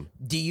awesome.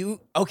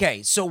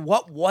 Okay, so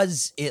what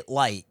was it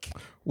like?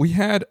 We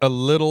had a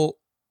little,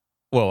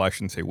 well, I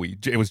shouldn't say we.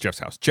 It was Jeff's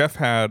house. Jeff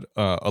had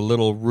a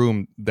little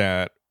room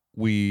that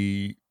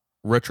we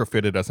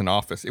retrofitted as an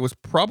office. It was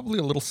probably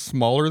a little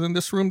smaller than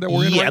this room that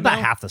we're in right about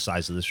now. half the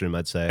size of this room,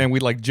 I'd say. And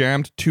we like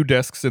jammed 2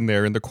 desks in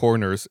there in the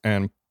corners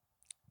and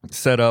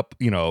set up,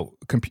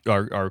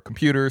 our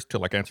computers to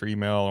like answer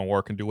email and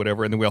work and do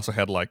whatever. And then we also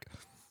had like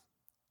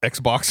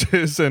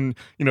Xboxes and,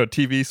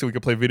 TV so we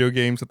could play video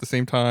games at the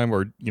same time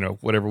or,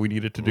 whatever we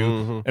needed to do.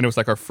 Mm-hmm. And it was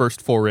like our first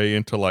foray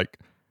into like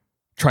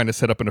trying to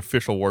set up an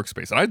official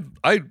workspace. And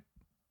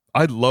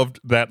I loved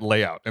that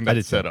layout and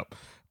that setup.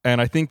 And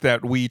I think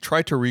that we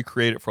tried to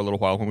recreate it for a little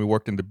while when we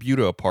worked in the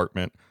Buda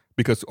apartment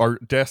because our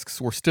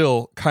desks were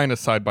still kind of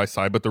side by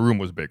side, but the room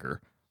was bigger.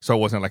 So it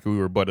wasn't like we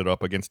were butted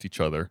up against each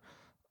other.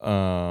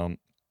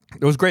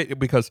 It was great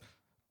because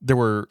there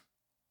were,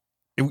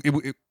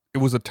 it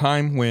was a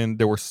time when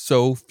there were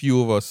so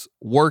few of us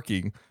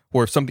working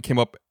where if something came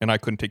up and I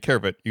couldn't take care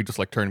of it, you just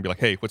like turn and be like,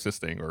 hey, what's this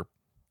thing? Or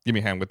give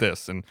me a hand with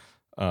this. And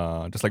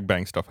just like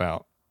bang stuff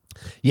out.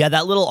 Yeah,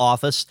 that little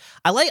office.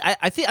 I've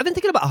been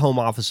thinking about home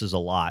offices a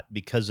lot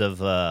because of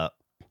I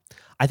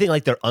think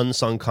like their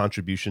unsung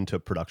contribution to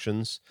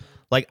productions.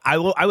 Like I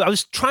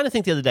was trying to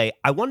think the other day.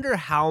 I wonder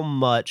how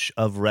much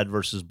of Red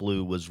versus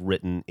Blue was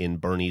written in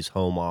Bernie's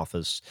home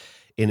office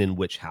and in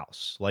which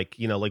house. Like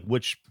like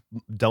which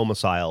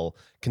domicile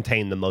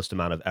contained the most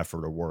amount of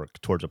effort or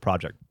work towards a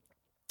project.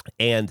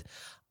 And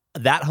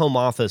that home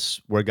office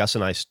where Gus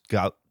and I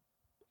got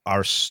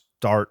our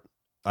start.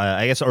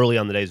 I guess early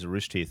on the days of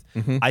Rooster Teeth,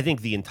 I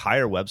think the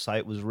entire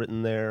website was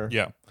written there.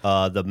 Yeah.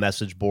 The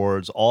message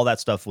boards, all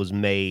that stuff was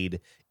made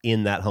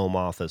in that home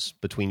office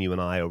between you and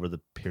I over the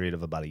period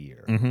of about a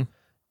year. Mm-hmm.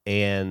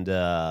 And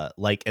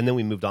and then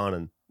we moved on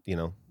and,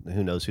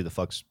 who knows who the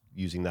fuck's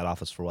using that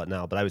office for what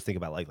now. But I was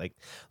thinking about like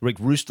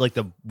Rooster, like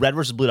the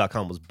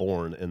redversusblue.com was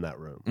born in that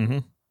room. Mm-hmm.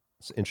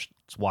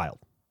 It's wild.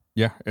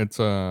 Yeah. It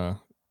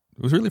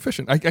was really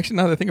efficient. Actually,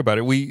 now that I think about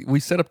it, we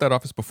set up that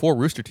office before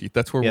Rooster Teeth.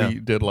 That's where we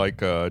did like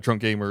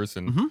Drunk Gamers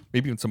and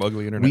maybe even some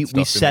Ugly Internet stuff.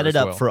 We set it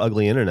up well. for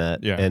Ugly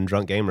Internet and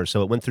Drunk Gamers,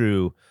 so it went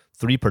through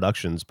 3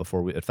 productions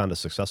before it found a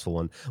successful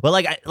one. Well,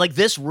 like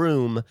this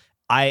room,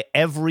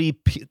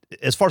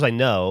 as far as I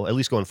know, at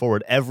least going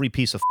forward, every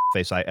piece of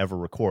face I ever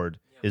record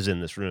is in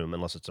this room,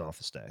 unless it's an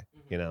office day,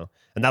 and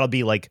that'll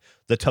be like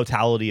the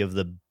totality of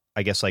the.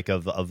 I guess like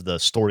of the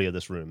story of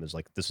this room is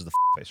like this is the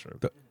face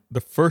room.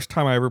 The first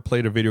time I ever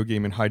played a video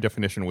game in high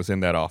definition was in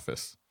that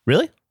office.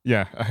 Really?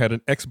 Yeah, I had an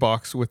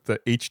Xbox with the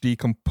HD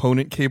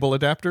component cable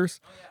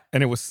adapters,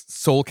 and it was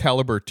Soul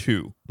Calibur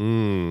 2.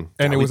 And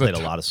it was played a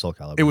lot of Soul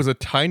Calibur. It was a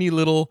tiny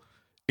little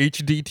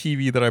HD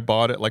TV that I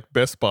bought at like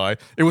Best Buy.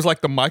 It was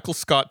like the Michael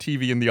Scott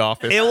TV in the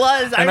office. It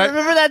was. I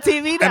remember that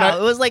TV now.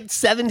 It was like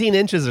 17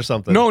 inches or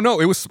something. No,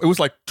 it was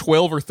like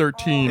 12 or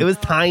 13. It was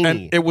tiny.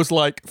 And it was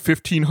like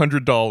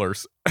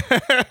 $1,500.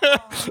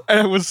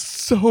 And it was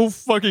so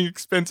fucking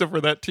expensive for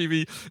that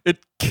TV.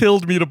 It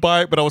killed me to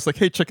buy it, but I was like,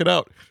 hey, check it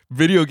out.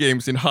 Video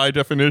games in high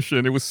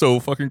definition. It was so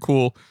fucking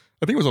cool.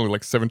 I think it was only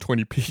like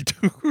 720p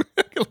too.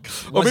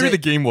 Or maybe the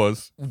game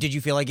was. Did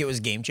you feel like it was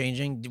game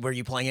changing? Were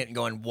you playing it and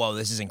going, whoa,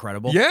 this is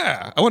incredible?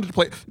 Yeah. I wanted to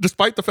play,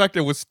 despite the fact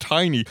it was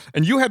tiny.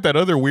 And you had that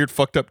other weird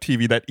fucked up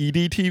TV, that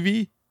ED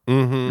TV.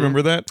 Mm-hmm.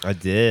 Remember that? I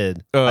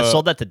did. I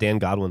sold that to Dan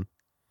Godwin.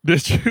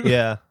 Did you?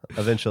 Yeah,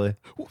 eventually.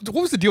 What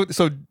was the deal?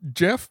 So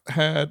Jeff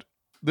had,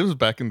 this was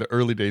back in the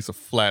early days of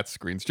flat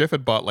screens. Jeff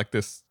had bought like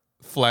this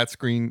flat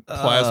screen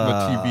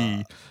plasma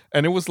TV.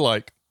 And it was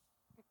like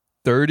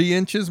 30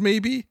 inches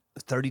maybe?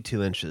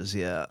 32 inches,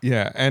 yeah.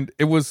 Yeah, and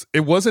it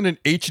wasn't an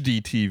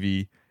HD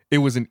TV, it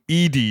was an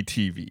ED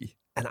TV.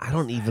 And I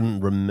don't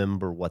even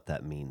remember what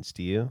that means.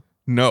 Do you?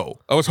 No.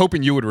 I was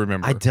hoping you would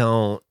remember. I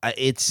don't.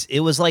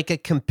 It was like a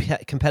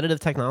competitive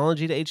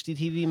technology to HD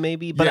TV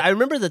maybe, but I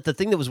remember that the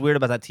thing that was weird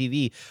about that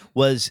TV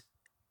was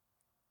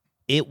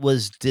it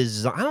was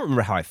designed. I don't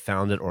remember how I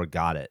found it or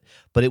got it,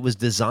 but it was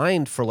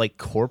designed for like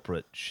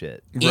corporate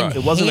shit. Right.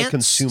 It wasn't a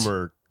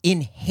consumer.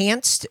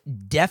 Enhanced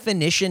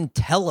definition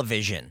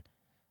television.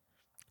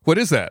 What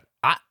is that?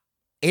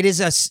 It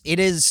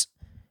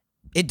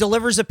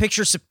delivers a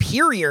picture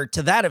superior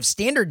to that of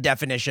standard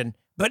definition,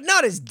 but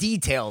not as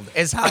detailed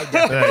as high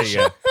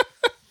definition.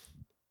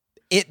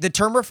 The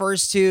term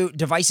refers to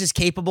devices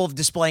capable of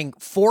displaying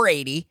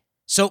 480.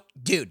 So,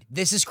 dude,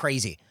 this is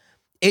crazy.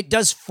 It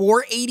does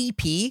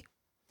 480p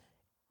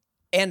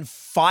and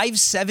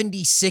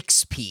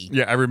 576p.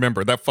 Yeah, I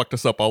remember. That fucked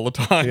us up all the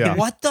time. Yeah.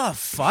 What the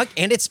fuck?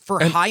 And it's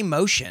for high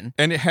motion.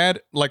 And it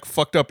had like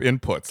fucked up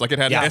inputs. Like it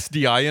had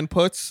SDI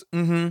inputs.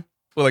 Mm-hmm.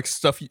 Like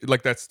stuff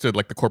like that's to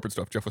like the corporate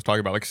stuff Jeff was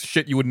talking about. Like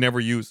shit you would never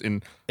use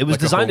in. It was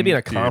like designed to be in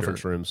a theater.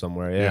 conference room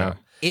somewhere. Yeah.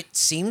 It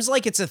seems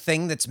like it's a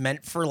thing that's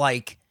meant for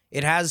like,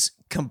 it has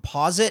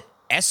composite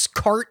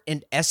S-cart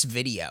and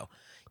S-video.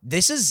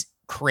 This is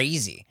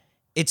crazy.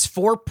 It's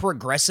for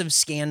progressive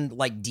scan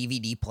like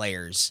DVD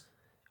players.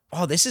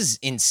 Oh, this is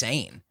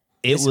insane.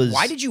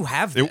 Why did you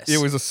have this?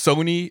 It was a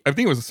Sony. I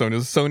think it was a Sony. It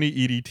was a Sony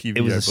EDTV.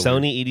 It was a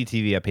Sony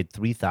EDTV. I paid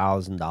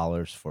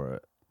 $3,000 for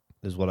it.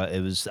 Is what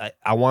it was.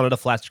 I wanted a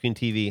flat screen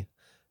TV,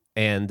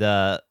 and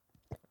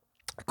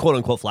quote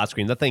unquote flat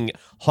screen. That thing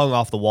hung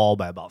off the wall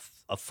by about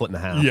a foot and a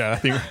half. Yeah, I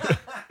think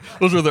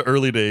those were the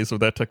early days of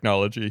that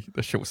technology.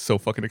 That shit was so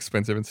fucking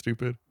expensive and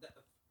stupid.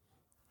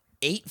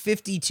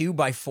 852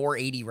 by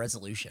 480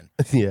 resolution.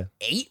 Yeah.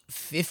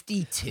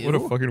 852. What a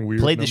fucking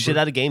weird. Played number. the shit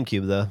out of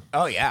GameCube though.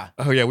 Oh yeah.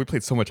 Oh yeah, we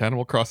played so much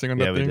Animal Crossing on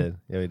that thing.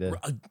 Yeah, we did.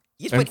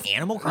 You played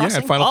Animal Crossing? Yeah,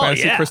 and Final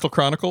Fantasy Crystal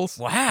Chronicles.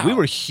 Wow. We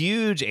were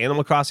huge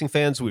Animal Crossing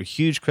fans. We were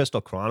huge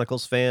Crystal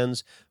Chronicles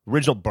fans.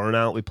 Original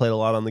Burnout, we played a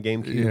lot on the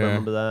GameCube. Yeah. I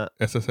remember that.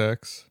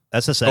 SSX.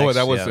 SSX. Oh,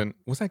 that wasn't.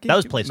 Was that GameCube? That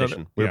was PlayStation.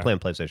 No, We yeah. were playing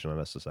PlayStation on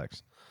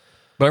SSX.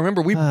 But I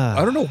remember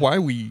I don't know why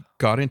we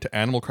got into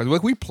Animal Crossing.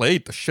 Like we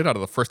played the shit out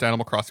of the first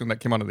Animal Crossing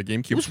that came out on the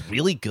GameCube. It was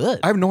really good.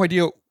 I have no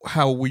idea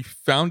how we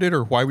found it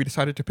or why we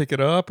decided to pick it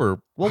up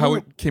or how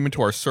it came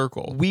into our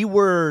circle. We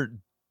were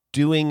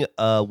doing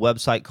a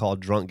website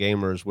called Drunk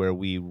Gamers where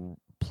we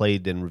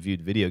played and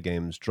reviewed video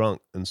games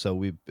drunk, and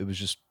so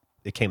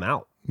it came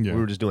out. Yeah.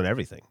 We were just doing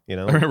everything, you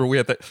know. I remember we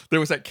had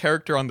there was that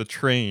character on the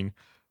train.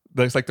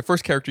 There's like the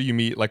first character you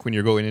meet, like when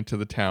you're going into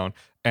the town,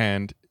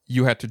 and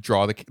you had to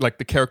draw the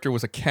character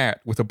was a cat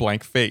with a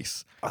blank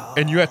face,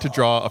 and you had to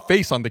draw a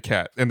face on the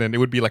cat, and then it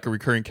would be like a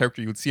recurring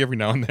character you would see every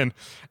now and then,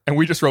 and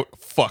we just wrote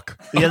 "fuck"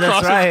 Yeah, that's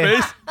across right.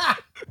 his face.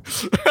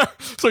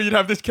 So you'd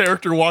have this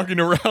character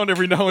walking around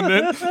every now and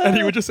then, and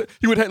he would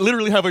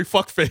literally have a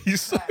fuck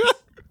face.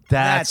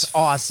 That's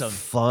awesome.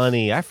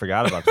 Funny. I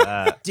forgot about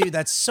that. Dude,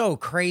 that's so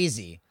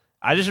crazy.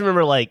 I just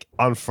remember like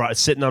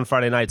sitting on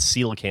Friday night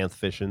coelacanth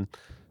fishing,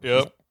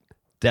 Yep,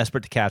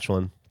 desperate to catch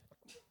one.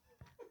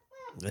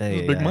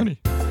 big money.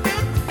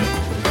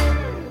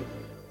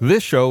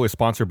 This show is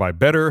sponsored by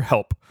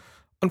BetterHelp.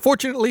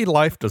 Unfortunately,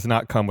 life does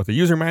not come with a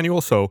user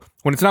manual, so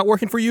when it's not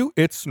working for you,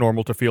 it's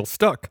normal to feel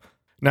stuck.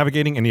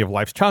 Navigating any of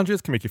life's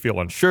challenges can make you feel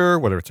unsure,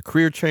 whether it's a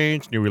career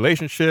change, new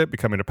relationship,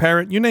 becoming a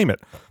parent, you name it.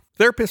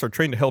 Therapists are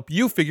trained to help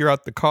you figure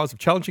out the cause of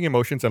challenging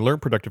emotions and learn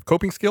productive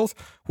coping skills,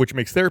 which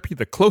makes therapy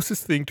the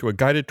closest thing to a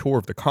guided tour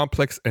of the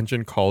complex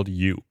engine called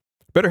you.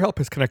 BetterHelp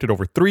has connected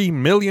over 3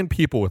 million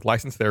people with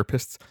licensed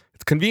therapists.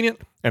 It's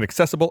convenient and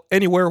accessible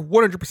anywhere,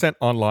 100%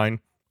 online.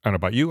 I don't know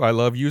about you. I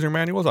love user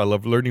manuals. I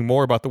love learning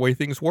more about the way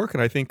things work,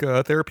 and I think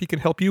therapy can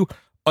help you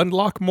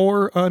unlock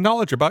more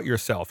knowledge about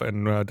yourself.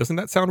 And doesn't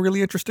that sound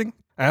really interesting?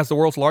 As the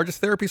world's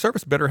largest therapy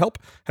service, BetterHelp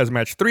has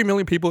matched 3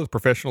 million people with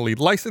professionally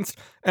licensed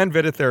and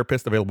vetted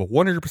therapists available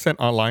 100%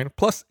 online,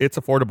 plus it's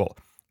affordable.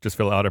 Just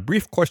fill out a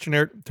brief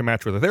questionnaire to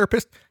match with a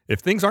therapist. If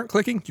things aren't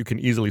clicking, you can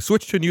easily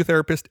switch to a new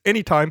therapist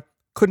anytime.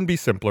 Couldn't be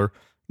simpler.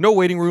 No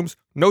waiting rooms,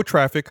 no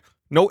traffic,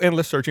 no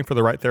endless searching for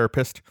the right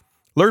therapist.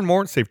 Learn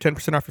more and save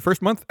 10% off your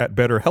first month at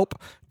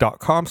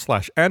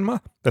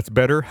betterhelp.com/Anma. That's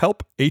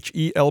betterhelp,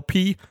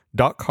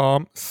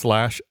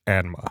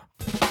 HELP.com/Anma.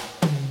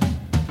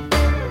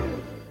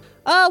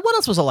 What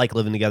else was it like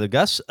living together,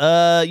 Gus?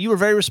 You were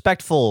very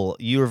respectful.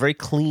 You were very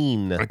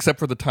clean. Except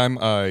for the time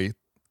I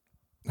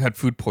had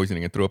food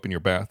poisoning and threw up in the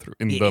bathroom.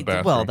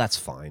 Well, that's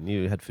fine.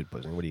 You had food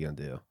poisoning. What are you going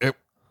to do?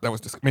 That was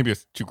just maybe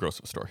it's too gross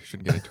of a story.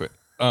 Shouldn't get into it.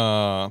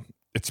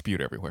 It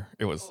spewed everywhere.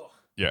 It was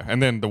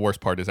and then the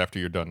worst part is after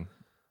you're done,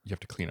 you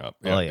have to clean up.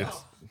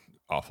 It's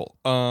awful.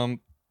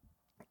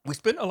 We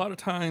spent a lot of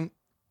time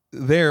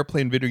there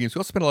playing video games. We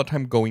also spent a lot of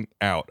time going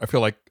out. I feel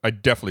like I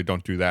definitely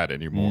don't do that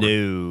anymore.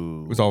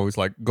 No, it was always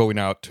like going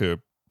out to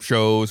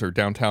shows or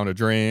downtown to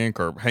drink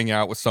or hang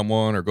out with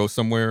someone or go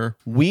somewhere.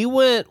 We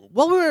were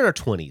in our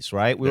 20s,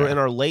 right? We were in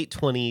our late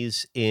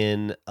 20s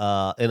in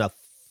a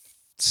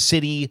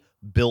city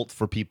built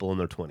for people in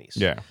their 20s.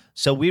 Yeah.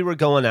 So we were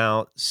going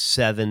out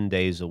 7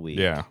 days a week.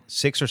 Yeah.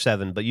 6 or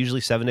 7, but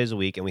usually 7 days a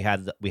week. And we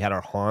had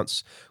our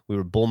haunts. We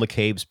were Bull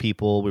McCabe's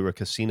people. We were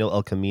Casino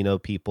El Camino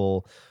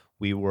people.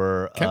 We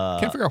were...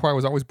 Can't figure out why I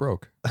was always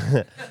broke.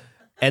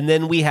 And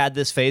then we had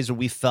this phase where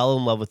we fell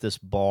in love with this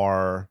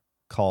bar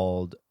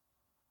called...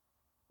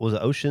 Was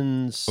it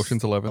Ocean's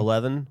 11?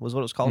 11 was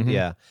what it was called? Mm-hmm.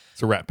 Yeah.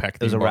 It's a Rat Pack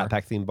It was a Rat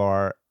Pack themed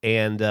bar.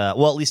 And, at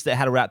least it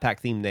had a Rat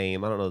Pack themed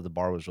name. I don't know if the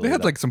bar was really... They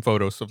had like some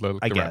photos of the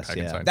Rat guess, Pack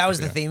yeah. inside. That was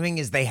the theming,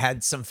 is they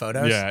had some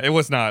photos. Yeah, it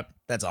was not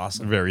That's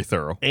awesome. very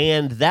thorough.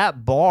 And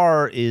that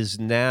bar is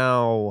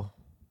now...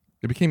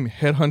 It became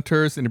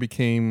Headhunters and it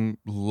became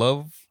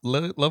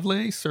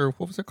Lovelace, or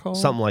what was it called?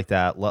 Something like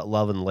that.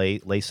 Love and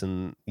Lace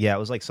and... Yeah, it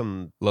was like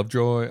some...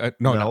 Lovejoy?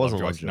 No, not it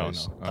wasn't Lovejoy's.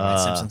 Lovejoy's. No.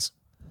 Simpsons.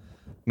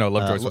 No,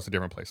 Lovejoy's was a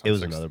different place. It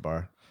was another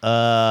bar.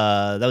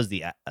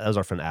 That was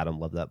our friend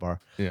Adam. Loved that bar.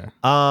 Yeah.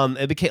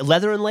 It became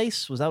Leather and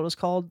Lace. Was that what it was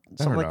called?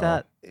 Something like know.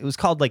 that. It was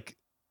called like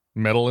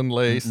Metal and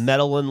Lace.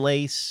 Metal and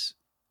Lace.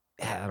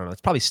 Yeah, I don't know.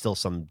 It's probably still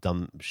some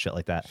dumb shit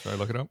like that. Should I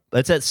look it up?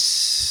 It's at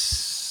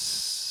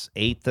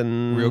 8th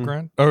and Rio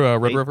Grande? Or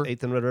Red River?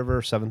 8th and Red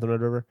River, 7th and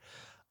Red River.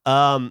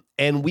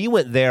 And we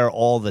went there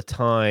all the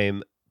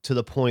time to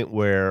the point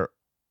where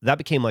that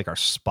became like our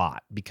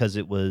spot because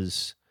it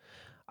was.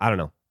 I don't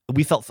know.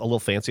 We felt a little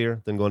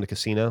fancier than going to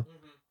casino,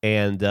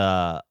 and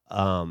I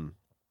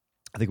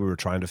think we were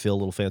trying to feel a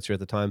little fancier at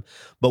the time.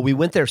 But we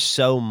went there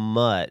so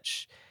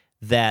much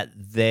that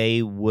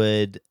they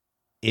would,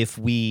 if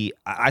we,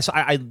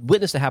 I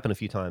witnessed it happen a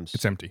few times.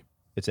 It's empty.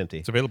 It's empty.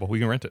 It's available. We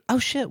can rent it. Oh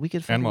shit, we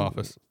could And my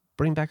office.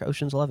 bring back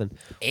Ocean's 11.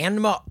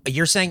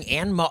 You're saying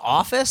and my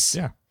office?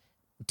 Yeah.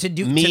 To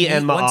do Me to meet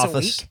and my once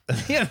office. A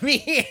week? Yeah,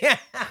 me.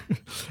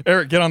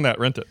 Eric, get on that.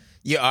 Rent it.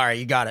 Yeah, all right,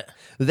 you got it.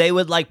 They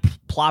would like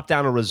plop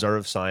down a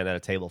reserve sign at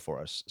a table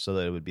for us so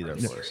that it would be there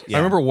for us. I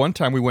remember one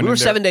time we went. We were in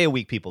there,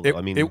 7-day-a-week people, though. It,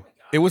 I mean,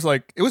 it was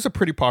a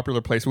pretty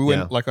popular place. We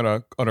went like on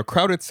a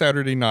crowded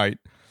Saturday night.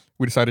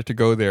 We decided to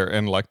go there,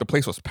 and like the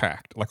place was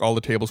packed. Like all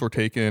the tables were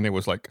taken. It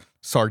was like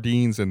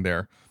sardines in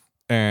there,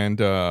 and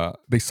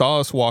they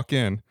saw us walk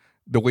in.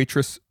 The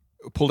waitress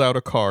pulled out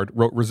a card,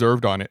 wrote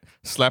reserved on it,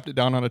 slapped it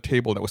down on a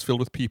table that was filled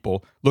with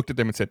people, looked at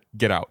them and said,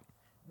 "Get out."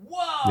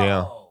 Whoa.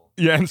 Yeah.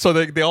 Yeah, and so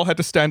they all had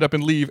to stand up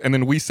and leave, and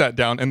then we sat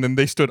down, and then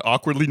they stood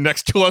awkwardly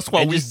next to us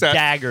while and we just sat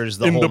daggers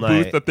the in whole the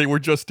night. booth that they were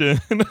just in.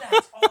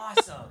 That's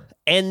awesome.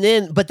 And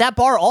then, but that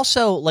bar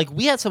also, like,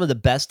 we had some of the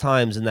best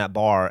times in that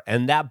bar.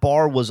 And that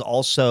bar was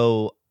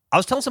also, I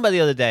was telling somebody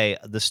the other day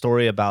the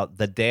story about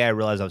the day I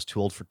realized I was too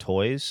old for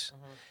toys.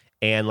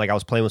 And, like, I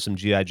was playing with some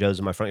G.I. Joes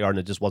in my front yard, and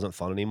it just wasn't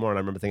fun anymore. And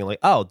I remember thinking, like,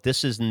 oh,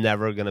 this is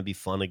never going to be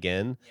fun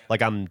again.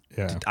 Like,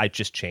 I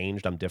just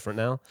changed. I'm different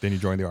now. Then you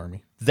joined the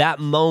army.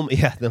 That moment,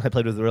 yeah, then I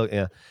played with the real,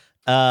 yeah.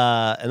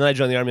 And then I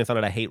joined the army and found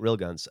out I hate real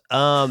guns.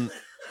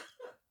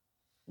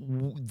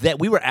 That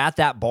we were at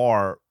that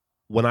bar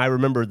when I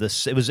remember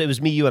this. It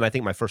was me, you, and I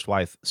think my first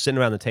wife sitting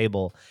around the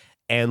table.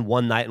 And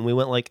one night, and we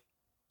went like,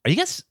 "Are you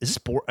guys? Is this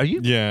bored? Are you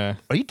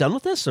done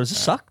with this? Or does this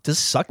suck? Does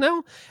this suck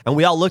now?" And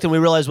we all looked and we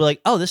realized we're like,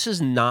 "Oh, this is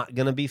not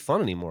gonna be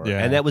fun anymore." Yeah.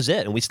 And that was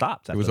it. And we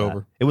stopped. It was after that.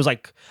 over. It was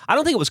like, I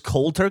don't think it was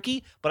cold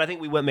turkey, but I think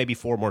we went maybe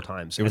 4 more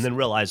times, and then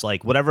realized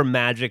like whatever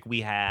magic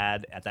we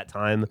had at that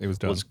time It was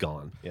done. was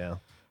gone. Yeah.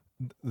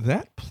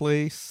 That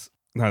place.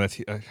 No, that's.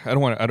 I don't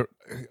want to.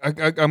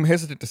 I'm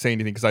hesitant to say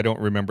anything because I don't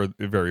remember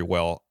it very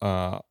well.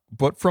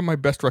 But from my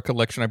best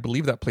recollection, I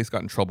believe that place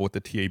got in trouble with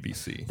the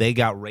TABC. They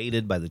got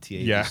raided by the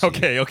TABC. Yeah.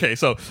 Okay.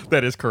 So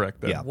that is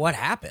correct. Then. Yeah. What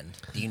happened?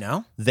 Do you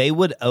know? They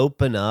would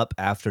open up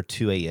after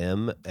 2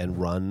 a.m. and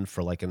run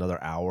for like another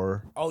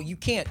hour. Oh, you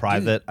can't.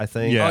 Private, I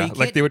think. Yeah. you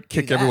Like they would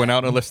can't kick do everyone that.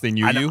 out unless they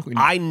knew you.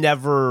 I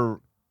never,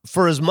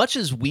 for as much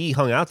as we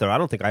hung out there, I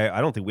don't think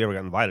we ever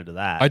got invited to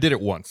that. I did it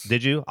once.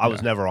 Did you? I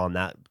was never on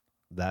that.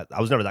 I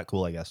was never that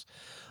cool, I guess.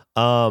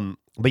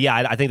 But yeah,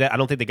 I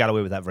don't think they got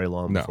away with that very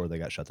long before they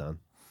got shut down.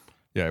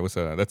 Yeah, it was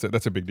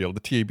that's a big deal. The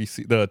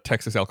TABC, the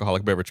Texas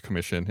Alcoholic Beverage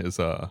Commission, is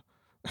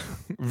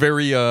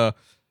very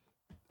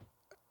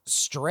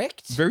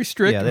Strict? very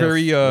strict, Yeah,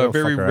 very don't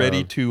very fuck ready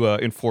around. to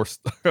enforce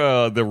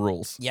the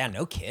rules. Yeah,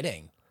 no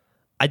kidding.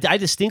 I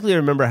distinctly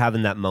remember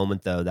having that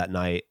moment though that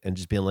night and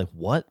just being like,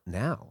 "What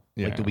now?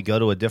 Yeah. Like, do we go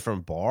to a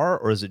different bar,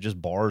 or is it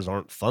just bars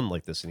aren't fun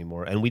like this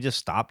anymore?" And we just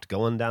stopped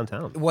going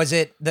downtown. Was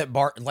it that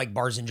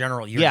bars in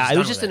general? Yeah,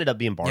 it just ended up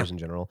being bars in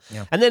general.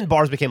 Yeah. And then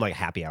bars became like a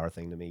happy hour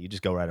thing to me. You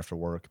just go right after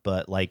work.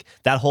 But like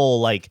that whole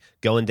like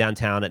going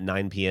downtown at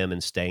 9 p.m.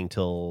 and staying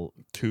till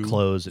 2.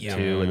 close at Yeah.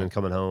 2 and then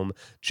coming home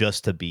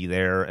just to be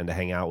there and to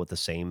hang out with the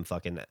same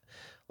fucking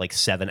like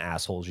 7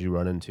 assholes you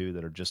run into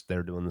that are just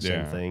there doing the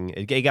same thing.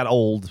 It got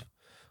old.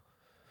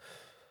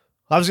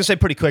 I was gonna say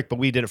pretty quick, but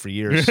we did it for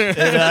years. It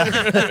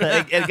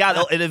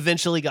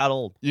eventually got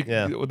old.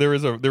 There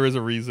is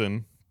a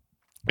reason.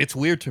 It's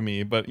weird to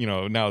me, but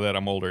now that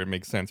I'm older, it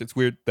makes sense. It's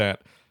weird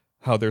that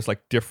how there's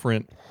like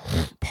different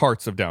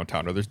parts of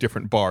downtown, or there's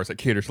different bars that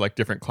cater to like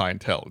different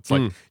clientele. It's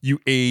like you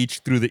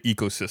age through the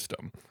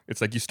ecosystem.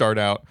 It's like you start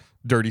out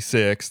Dirty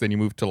Six, then you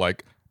move to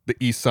like the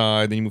East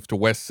Side, then you move to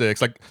West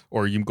Six, like,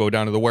 or you go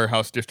down to the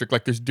Warehouse District.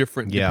 Like there's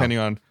different depending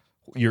on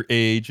your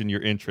age and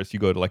your interest. You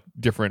go to like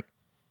different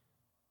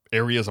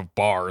areas of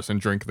bars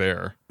and drink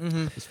there.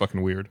 It's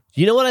fucking weird.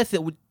 You know what I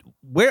think? Do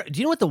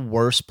you know what the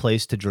worst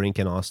place to drink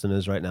in Austin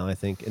is right now? I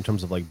think in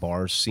terms of like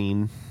bars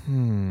scene.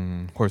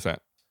 Where's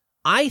that?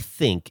 I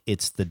think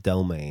it's the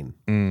Domain.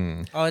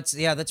 Oh,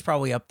 that's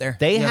probably up there.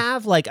 They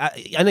have like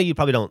I know you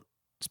probably don't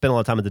spend a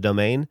lot of time at the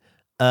Domain,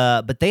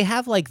 but they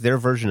have like their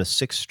version of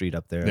 6th Street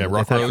up there. Yeah, They've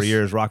Rock had it Rose. for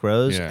years, Rock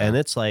Rose, Yeah. and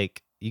it's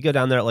like you go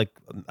down there at like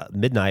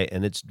midnight,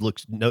 and it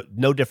looks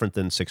no different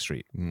than 6th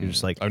Street. You're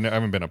just like, I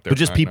haven't been up there. but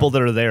just I people know.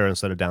 that are there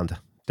instead of down at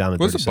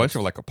There's a 36th. bunch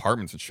of like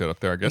apartments and shit up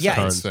there. I guess.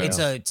 Yeah, I'd say.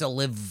 it's a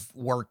live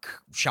work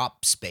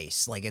shop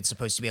space. Like it's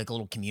supposed to be like a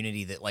little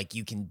community that like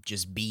you can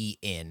just be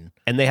in.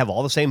 And they have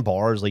all the same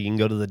bars. Like you can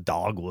go to the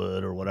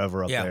Dogwood or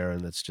whatever up Yeah. there,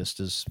 and it's just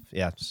as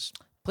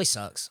just Place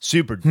sucks.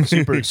 super I don't-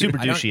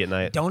 douchey at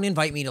night. Don't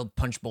invite me to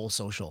Punch Bowl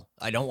Social.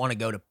 I don't want to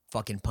go to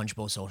fucking Punch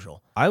Bowl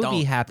Social. I would be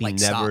Don't. happy Like,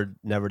 stop.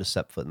 never to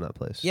step foot in that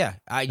place. Yeah,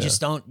 just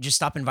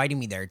stop inviting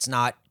me there. It's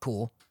not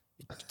cool.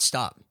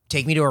 Stop.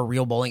 Take me to a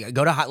real bowling. Let's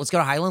go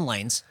to Highland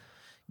Lanes.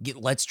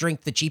 Let's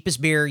drink the cheapest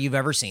beer you've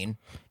ever seen.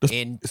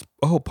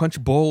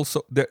 Punch Bowl.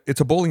 So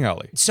it's a bowling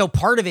alley. So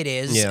part of it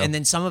is, Yeah. and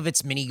then some of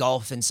it's mini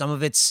golf, and some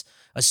of it's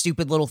a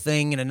stupid little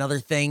thing and another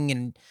thing.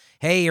 And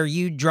hey, are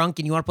you drunk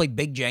and you want to play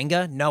big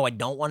Jenga? No, I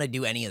don't want to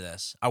do any of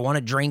this. I want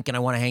to drink and I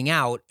want to hang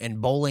out.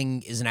 And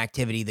bowling is an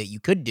activity that you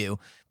could do,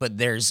 but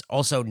there's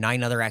also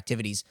 9 other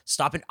activities.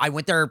 Stop it. I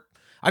went there.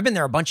 I've been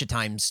there a bunch of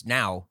times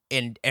now.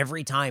 And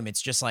every time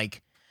it's just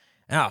like,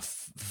 oh,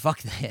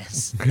 fuck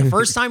this. The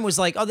first time was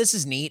like, oh, this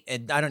is neat.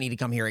 And I don't need to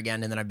come here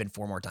again. And then I've been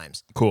 4 more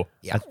times. Cool.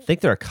 Yeah. I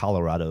think they're a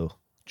Colorado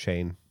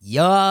chain.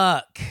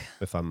 Yuck.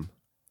 If I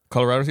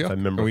Colorado's, yeah?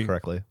 remember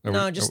correctly.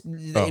 No, just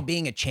it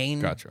being a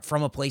chain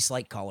from a place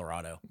like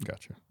Colorado.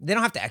 Gotcha. They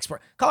don't have to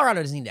export.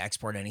 Colorado doesn't need to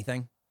export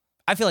anything.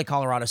 I feel like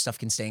Colorado stuff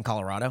can stay in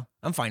Colorado.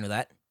 I'm fine with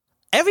that.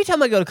 Every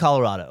time I go to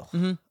Colorado,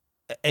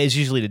 it's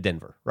usually to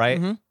Denver, right?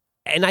 Mm-hmm.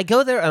 And I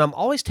go there and I'm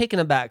always taken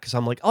aback because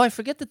I'm like, oh, I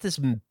forget that this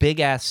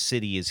big-ass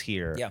city is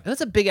here. Yeah. And it's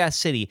a big-ass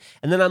city.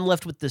 And then I'm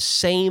left with the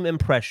same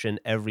impression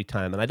every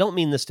time. And I don't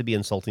mean this to be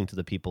insulting to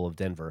the people of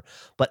Denver,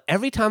 but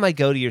every time I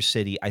go to your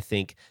city, I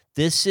think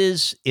this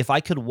is, if I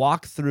could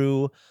walk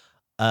through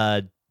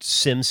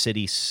Sim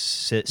City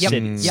city,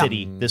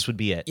 this would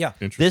be it. Yeah.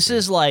 This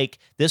was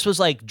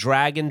like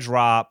drag and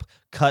drop,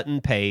 cut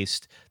and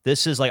paste.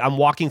 This is like I'm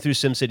walking through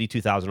SimCity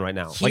 2000 right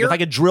now. Like if I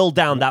could drill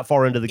down that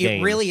far into the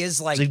game, it really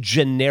is like it's a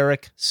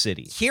generic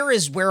city. Here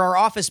is where our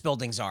office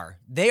buildings are.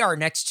 They are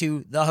next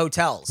to the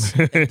hotels.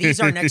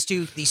 These are next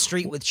to the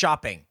street with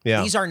shopping.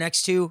 Yeah. These are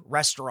next to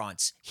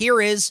restaurants.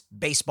 Here is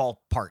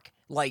baseball park.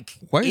 Like,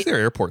 why is their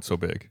airport so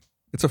big?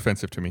 It's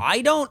offensive to me.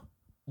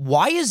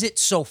 Why is it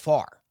so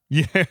far?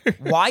 Yeah.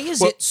 Why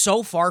is it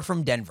so far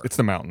from Denver? It's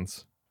the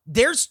mountains.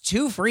 There's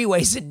 2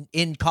 freeways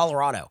in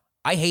Colorado.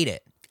 I hate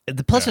it.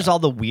 Plus, there's all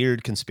the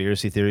weird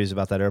conspiracy theories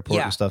about that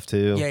airport and stuff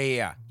too.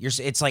 Yeah.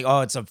 It's like,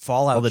 oh, it's a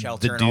fallout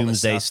shelter. The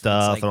doomsday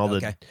stuff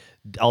like,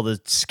 and all the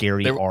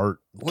scary art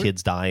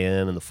kids die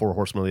in and the 4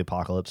 horsemen of the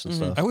apocalypse and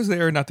stuff. I was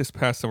there not this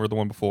past summer, the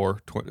one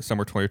before,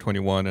 summer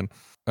 2021, and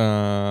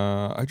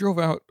I drove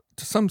out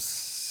to some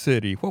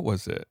city. What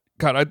was it?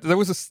 God,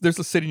 there's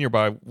a city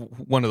nearby,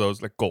 one of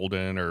those like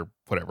Golden or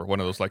whatever, one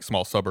of those like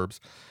small suburbs,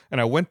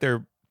 and I went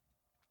there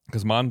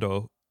because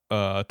Mondo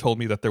told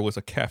me that there was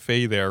a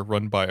cafe there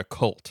run by a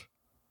cult.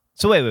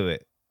 So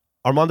wait.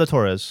 Armando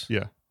Torres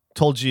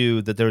told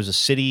you that there was a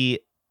city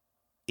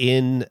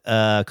in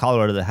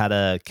Colorado that had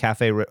a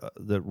cafe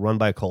that run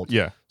by a cult.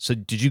 Yeah. So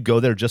did you go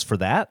there just for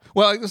that?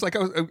 Well, it was like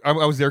I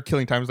was there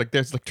killing time. It was like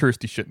there's like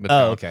touristy shit in the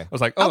town. Oh, okay. I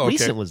was like, how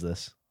recent was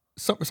this?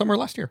 Summer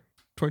last year,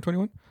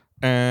 2021.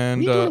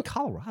 And what are you doing in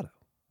Colorado?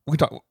 We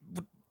talk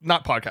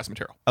not podcast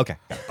material. Okay.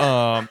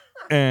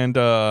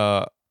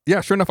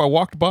 Sure enough, I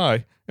walked by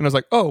and I was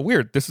like, oh,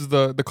 weird. This is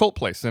the cult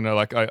place. And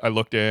I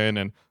looked in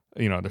and,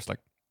 there's like,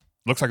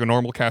 looks like a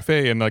normal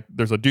cafe. And like,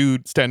 there's a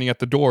dude standing at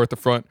the door at the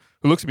front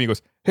who looks at me and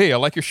goes, hey, I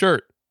like your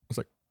shirt. I was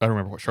like, I don't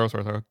remember what shirt I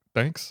was like,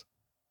 thanks.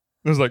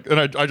 It was like, and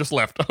I just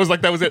left. I was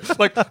like, that was it.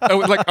 Like, I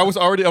was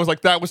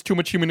like, that was too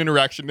much human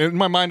interaction. And in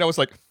my mind, I was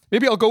like,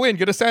 maybe I'll go in,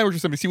 get a sandwich or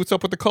something, see what's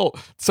up with the cult.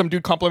 Some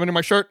dude complimented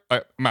my shirt.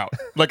 I'm out.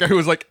 Like, it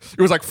was like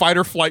fight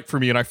or flight for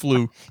me, and I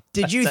flew.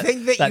 Did you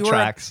think that you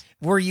tracks.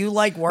 Were you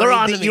like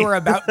worried that you were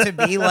about to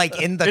be like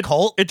in the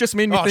cult? It just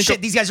made me think.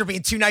 Shit, these guys are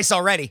being too nice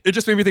already. It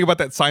just made me think about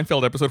that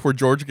Seinfeld episode where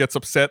George gets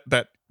upset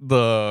that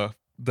the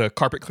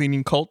carpet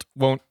cleaning cult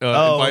won't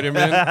invite him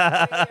in.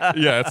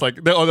 Yeah, it's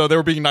like, they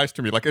were being nice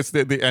to me. Like, it's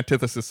the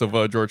antithesis of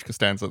George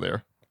Costanza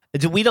there.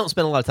 We don't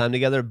spend a lot of time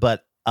together,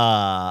 but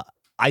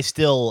I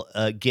still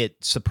get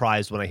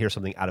surprised when I hear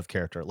something out of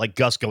character, like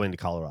Gus going to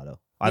Colorado.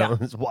 I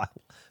don't know why.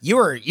 You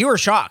were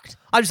shocked.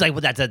 I'm just like,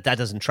 well, that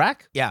doesn't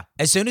track. Yeah.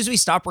 As soon as we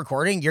stop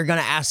recording, you're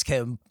gonna ask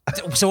him.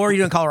 So, what are you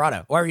doing in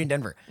Colorado? Why are you in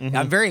Denver? Mm-hmm.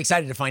 I'm very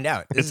excited to find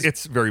out.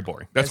 It's very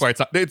boring. That's why it's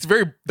not.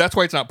 That's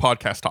why it's not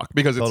podcast talk,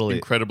 because it's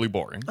incredibly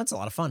boring. That's a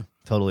lot of fun.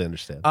 Totally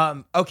understand.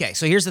 Okay.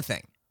 So here's the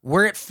thing.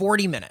 We're at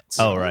 40 minutes.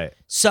 Oh, right.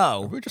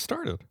 So we just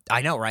started.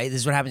 I know, right? This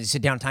is what happens. You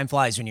sit down, time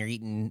flies when you're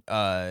eating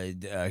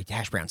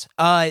hash browns.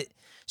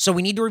 So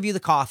we need to review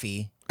the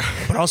coffee,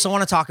 but also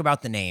want to talk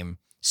about the name.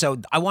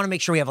 So I want to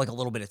make sure we have like a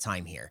little bit of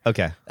time here.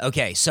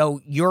 Okay. So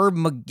your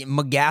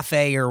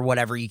McGaffey or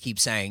whatever you keep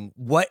saying,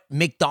 what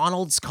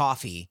McDonald's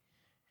coffee,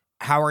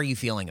 how are you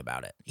feeling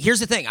about it?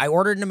 Here's the thing. I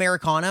ordered an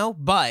Americano,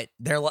 but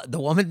the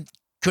woman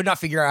could not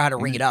figure out how to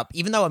ring it up,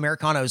 even though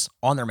Americano's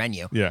on their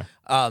menu. Yeah.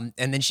 And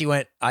then she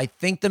went, I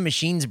think the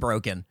machine's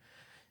broken.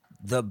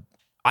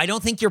 I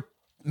don't think you're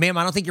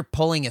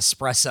pulling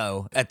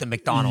espresso at the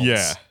McDonald's.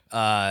 Yeah.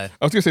 I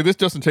was gonna say, this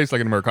doesn't taste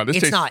like an Americano.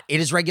 It's not. It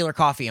is regular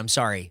coffee. I'm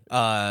sorry.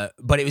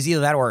 But it was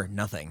either that or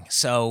nothing.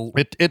 So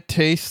it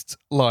tastes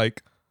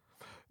like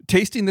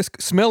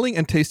smelling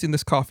and tasting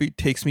this coffee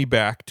takes me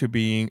back to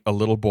being a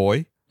little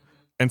boy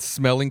and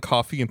smelling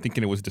coffee and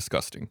thinking it was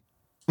disgusting.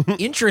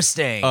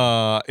 Interesting.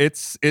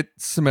 It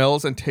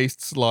smells and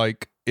tastes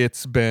like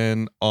it's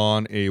been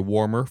on a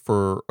warmer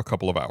for a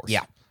couple of hours.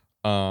 Yeah.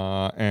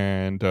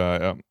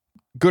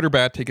 Good or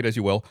bad, take it as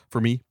you will. For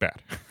me,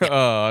 bad.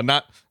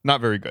 Not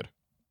very good.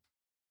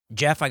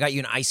 Geoff, I got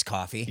you an iced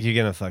coffee. You're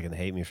gonna fucking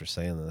hate me for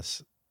saying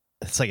this.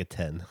 It's like a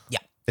 10. Yeah.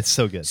 It's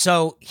so good.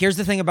 So here's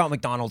the thing about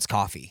McDonald's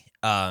coffee.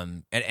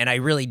 And I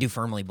really do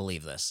firmly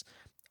believe this.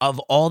 of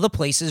all the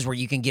places where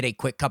you can get a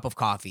quick cup of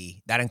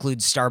coffee, that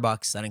includes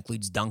Starbucks, that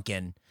includes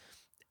Dunkin',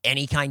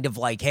 any kind of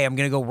like, hey, I'm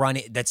going to go run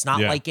it. That's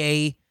not like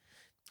a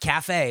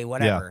cafe,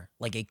 whatever,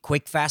 like a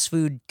quick fast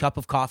food cup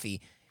of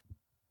coffee.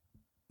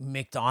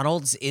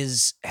 McDonald's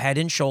is head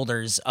and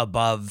shoulders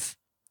above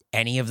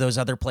any of those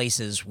other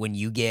places when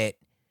you get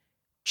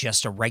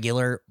just a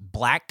regular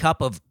black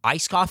cup of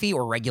iced coffee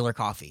or regular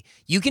coffee.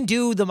 You can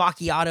do the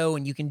macchiato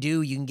and you can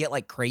get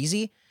like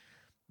crazy.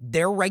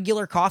 Their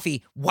regular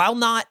coffee, while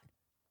not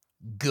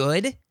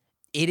good,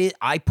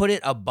 I put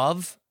it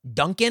above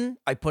Dunkin',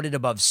 I put it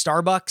above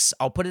Starbucks,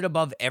 I'll put it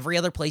above every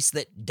other place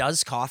that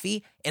does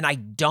coffee, and I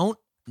don't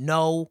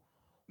know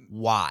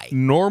why.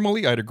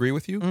 Normally, I'd agree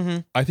with you. Mm-hmm.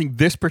 I think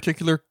this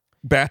particular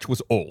batch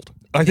was old.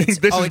 I think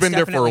this has been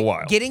there for a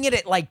while. Getting it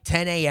at like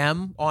 10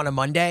 a.m. on a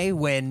Monday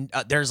when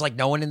there's like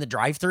no one in the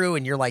drive-thru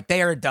and you're like,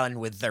 they are done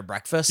with their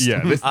breakfast.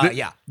 Yeah,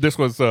 this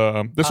was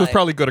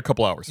probably good a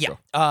couple hours ago.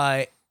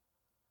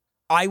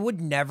 I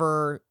would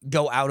never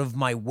go out of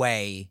my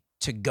way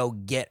to go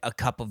get a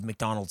cup of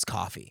McDonald's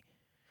coffee.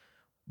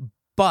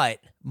 But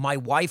my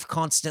wife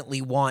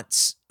constantly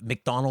wants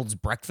McDonald's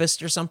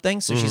breakfast or something.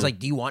 So she's like,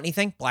 do you want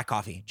anything? Black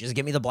coffee. Just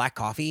give me the black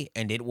coffee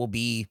and it will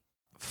be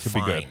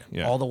fine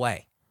all the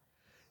way.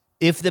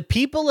 If the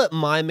people at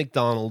my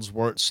McDonald's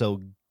weren't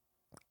so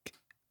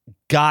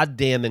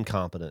goddamn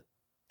incompetent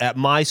at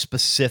my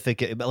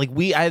specific,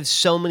 I have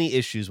so many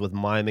issues with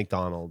my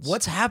McDonald's.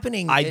 What's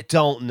happening? I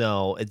don't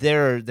know.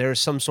 There's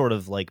some sort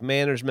of like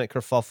management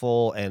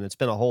kerfuffle, and it's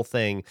been a whole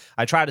thing.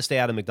 I try to stay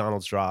out of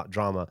McDonald's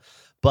drama,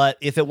 but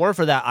if it weren't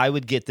for that, I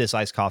would get this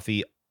iced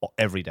coffee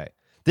every day.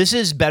 This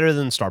is better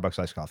than Starbucks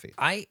iced coffee.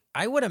 I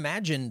would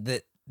imagine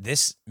that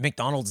this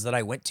McDonald's that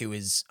I went to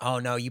is, oh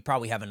no, you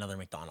probably have another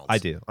McDonald's. I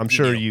do. I'm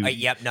sure you.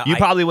 You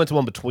probably went to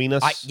one between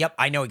us.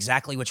 I know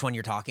exactly which one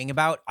you're talking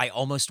about. I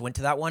almost went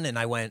to that one, and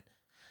I went.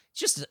 It's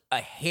just a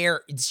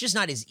hair. It's just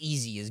not as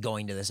easy as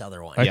going to this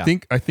other one. I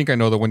think I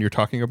know the one you're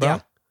talking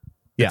about.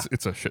 Yeah.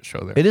 It's a shit show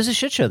there. It is a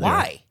shit show there.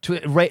 Why?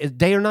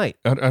 Day or night?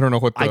 I don't know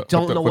what the, I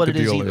don't know what the it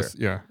is deal either.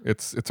 Yeah,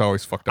 it's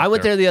always fucked up. I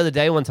went there the other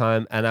day one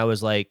time, and I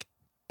was like,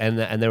 and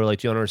they were like,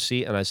 "Do you want a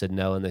receipt?" And I said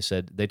no, and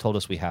they told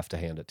us we have to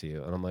hand it to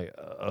you, and I'm like,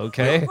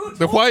 okay.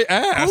 So why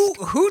ask?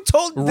 Who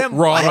told them?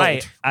 Ronald.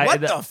 Right? What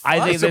the fuck?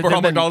 I think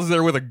McDonald's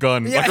there with a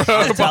gun. Yeah,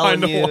 like,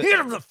 behind the wall. Get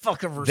them the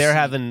fucking receipt.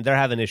 They're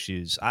having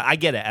issues. I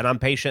get it, and I'm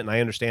patient, and I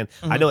understand.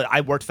 I know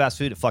I worked fast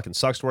food. It fucking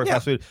sucks to work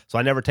fast food, so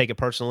I never take it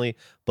personally.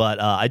 But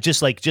I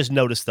just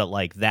noticed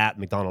that that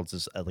McDonald's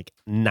is like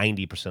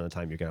 90% of the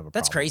time you're gonna have a problem.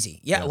 That's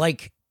crazy. Yeah,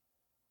 like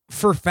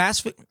for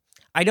fast food.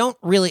 I don't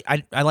really.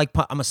 I'm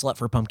a slut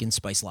for pumpkin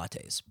spice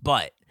lattes,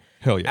 but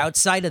hell yeah.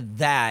 Outside of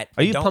that,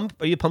 are you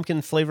a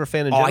pumpkin flavor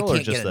fan in general? I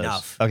can't or just get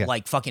enough. Okay.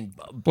 Like fucking.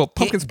 Well,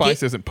 pumpkin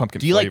spice isn't pumpkin.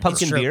 Do you flavor. like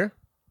pumpkin beer?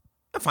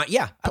 I'm fine.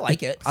 Yeah, I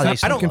like it. I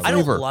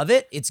don't love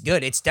it. It's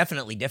good. It's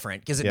definitely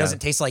different because it doesn't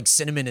taste like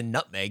cinnamon and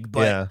nutmeg.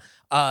 But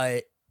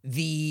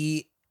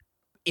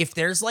if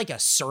there's like a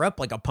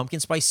syrup, like a pumpkin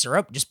spice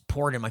syrup, just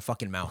pour it in my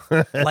fucking mouth.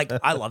 Like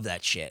I love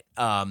that shit.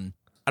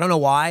 I don't know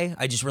why.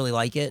 I just really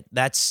like it.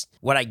 That's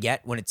what I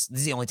get when this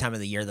is the only time of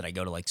the year that I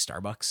go to like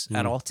Starbucks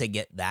at all to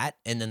get that.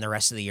 And then the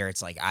rest of the year,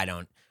 it's like, I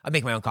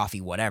make my own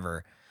coffee,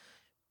 whatever.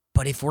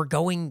 But if we're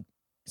going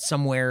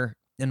somewhere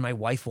and my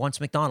wife wants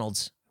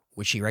McDonald's,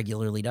 which she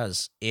regularly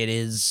does, it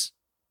is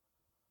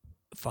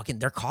fucking,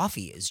 their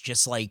coffee is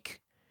just like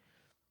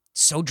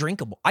so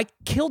drinkable. I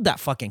killed that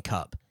fucking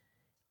cup.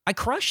 I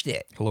crushed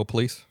it. Hello,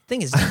 police.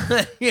 Thing is,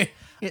 they're in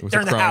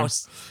the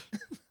house.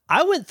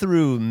 I went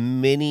through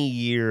many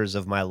years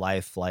of my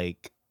life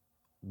like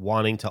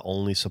wanting to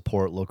only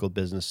support local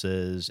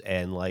businesses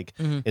and like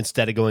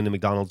instead of going to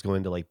McDonald's,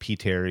 going to like P.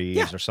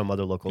 Terry's or some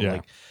other local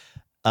like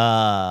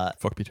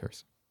fuck P.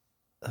 Terry's.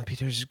 P.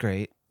 Terry's is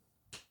great.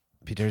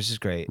 P. Terry's is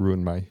great.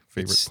 Ruined my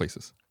favorite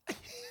places. It's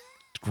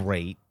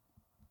great.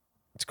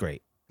 It's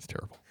great. It's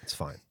terrible. It's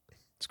fine.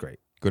 It's great.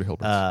 Go to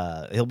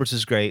Hilbert's. Hilbert's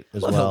is great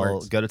as Love well.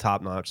 Hilbert's. Go to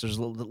Top Notch. There's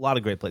a lot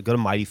of great places. Go to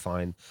Mighty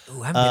Fine.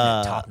 Ooh, I haven't been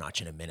at Top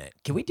Notch in a minute.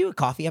 Can we do a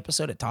coffee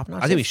episode at Top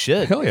Notch? I think we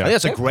should. Hell yeah. I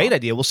think that's a great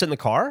idea. We'll sit in the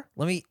car.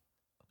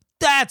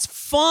 That's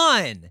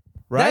fun.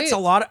 Right? That's a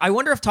lot. I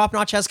wonder if Top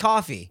Notch has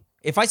coffee.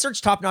 If I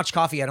search Top Notch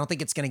coffee, I don't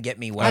think it's going to get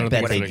me. I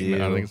bet they do. I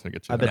don't think it's going to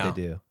get you. I bet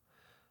they do.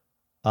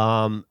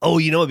 Oh,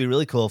 you know, it'd be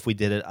really cool if we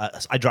did it.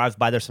 I drive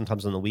by there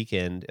sometimes on the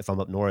weekend if I'm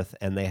up north,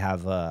 and they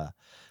have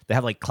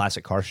like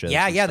classic car shows.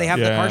 Yeah, they have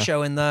the Yeah. car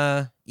show in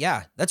the.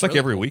 Yeah, that's It's like really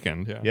every cool.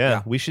 weekend. Yeah.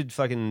 Yeah, we should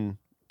fucking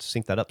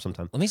sync that up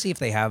sometime. Let me see if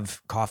they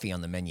have coffee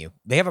on the menu.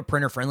 They have a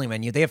printer-friendly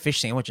menu. They have fish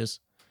sandwiches.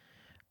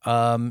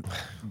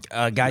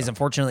 Guys,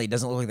 unfortunately, it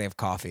doesn't look like they have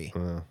coffee.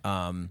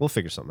 We'll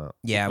figure something out.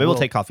 Yeah, maybe we'll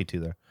take coffee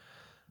too there.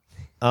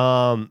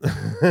 Now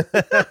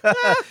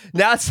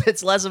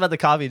it's less about the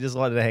coffee. Just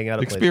wanted to hang out.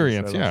 At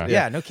Experience, places.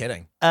 Yeah, no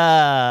kidding.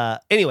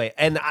 Anyway,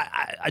 and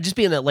I just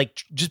being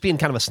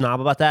kind of a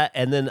snob about that,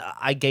 and then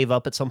I gave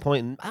up at some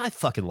point, and I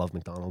fucking love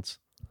McDonald's.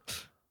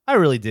 I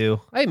really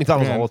do. I eat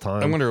McDonald's all the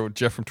time. I wonder what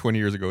Geoff from 20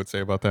 years ago would say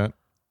about that.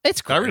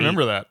 It's great. I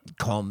remember that.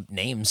 Call them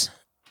names.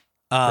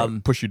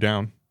 Push you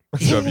down.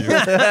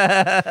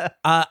 I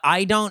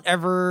don't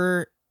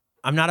ever.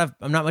 I'm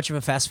not much of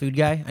a fast food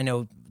guy. I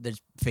know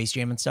there's Face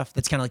Jam and stuff.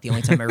 That's kind of like the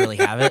only time I really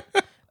have it.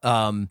 It's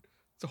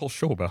a whole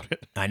show about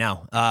it. I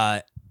know.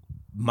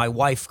 My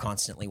wife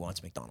constantly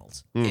wants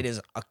McDonald's. It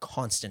is a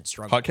constant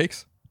struggle.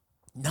 Hotcakes?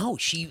 No,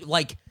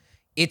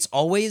 it's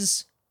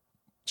always,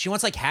 she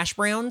wants like hash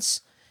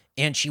browns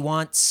and she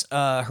wants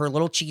her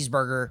little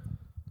cheeseburger,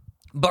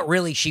 but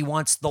really she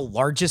wants the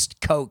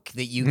largest Coke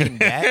that you can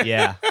get.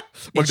 Yeah.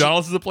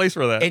 McDonald's is a place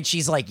for that. And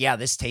she's like, yeah,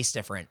 this tastes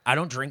different. I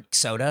don't drink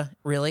soda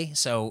really.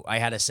 So I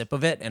had a sip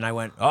of it and I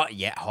went, oh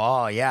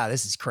yeah,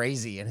 this is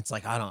crazy. And it's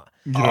like, I don't.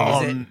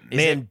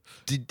 I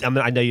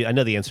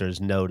know the answer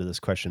is no to this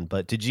question,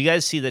 but did you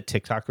guys see the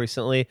TikTok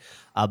recently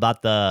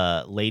about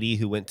the lady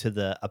who went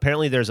to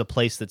apparently there's a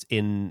place that's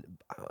in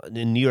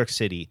New York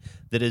City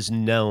that is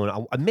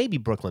known, maybe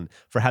Brooklyn,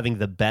 for having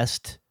the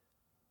best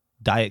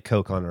Diet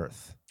Coke on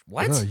earth.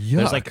 What?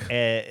 There's like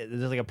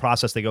a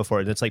process they go for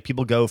it, and it's like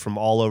people go from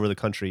all over the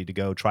country to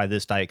go try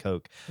this Diet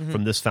Coke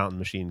from this fountain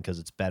machine because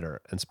it's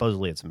better, and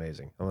supposedly it's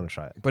amazing. I want to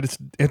try it, but it's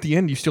at the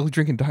end you're still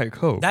drinking Diet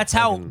Coke. That's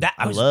how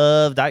I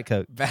love Diet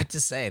Coke. About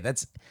to say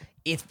that's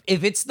if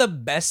it's the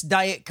best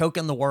Diet Coke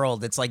in the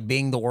world, it's like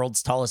being the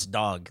world's tallest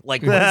dog.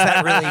 Like, what does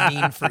that really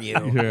mean for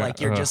you? Yeah,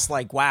 like, you're just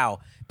like, wow.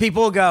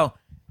 People will go,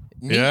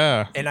 neat.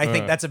 Yeah, and I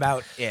think that's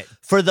about it.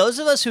 For those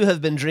of us who have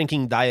been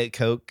drinking Diet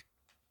Coke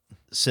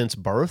since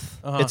birth,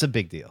 it's a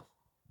big deal.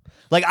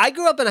 Like, I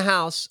grew up in a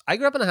house.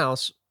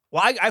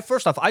 Well, I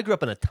first off, I grew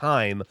up in a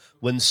time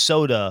when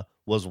soda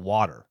was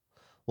water.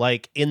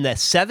 Like in the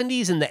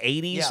 70s and the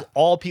 80s,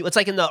 all people, it's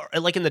like in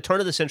the turn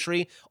of the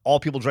century,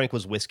 all people drank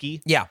was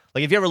whiskey. Yeah.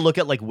 Like if you ever look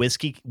at like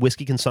whiskey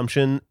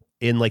consumption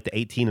in like the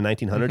 18 and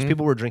 1900s,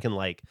 people were drinking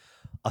like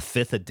a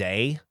fifth a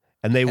day,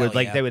 and they would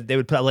they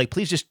would put like,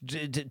 please just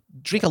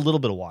drink a little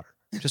bit of water,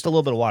 just a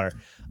little bit of water,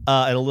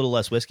 and a little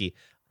less whiskey.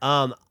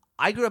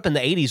 I grew up in the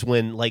 80s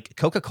when like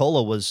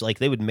Coca-Cola was like,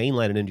 they would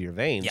mainline it into your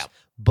veins. Yeah.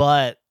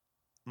 But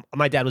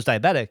my dad was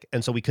diabetic,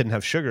 and so we couldn't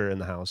have sugar in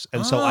the house.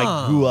 And so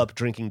I grew up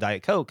drinking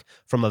Diet Coke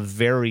from a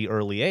very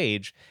early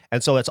age.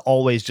 And so it's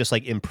always just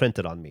like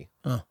imprinted on me.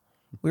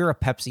 We were a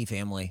Pepsi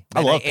family.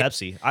 I love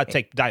Pepsi. I'd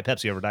take Diet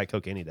Pepsi over Diet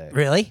Coke any day.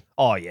 Really?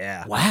 Oh,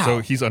 yeah. Wow. So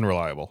he's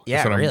unreliable.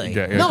 Yeah, really.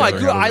 No,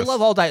 I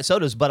love all diet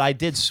sodas, but I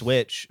did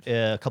switch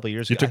a couple of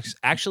years ago. You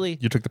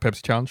took the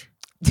Pepsi challenge?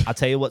 I'll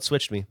tell you what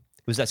switched me.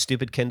 It was that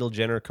stupid Kendall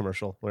Jenner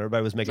commercial where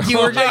everybody was making You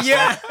were just,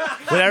 yeah.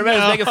 when everybody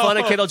was making fun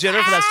of Kendall Jenner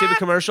for that stupid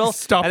commercial.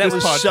 Stop and this it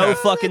was podcast. so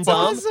fucking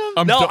dumb.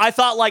 I'm No, done. I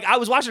thought like I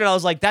was watching it, I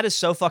was like, that is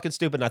so fucking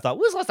stupid. And I thought,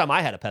 when was the last time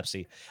I had a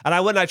Pepsi? And I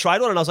went and I tried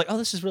one and I was like, oh,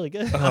 this is really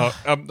good.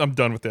 I'm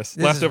done with this.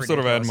 This Last is episode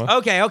ridiculous. of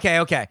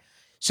Adma. Okay.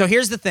 So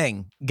here's the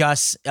thing,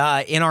 Gus.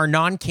 In our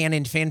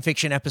non-canon fan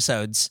fiction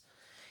episodes,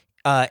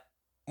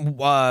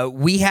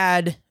 we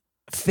had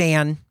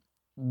Fan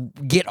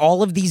get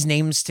all of these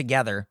names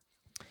together.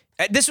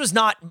 This was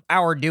not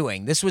our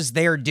doing. This was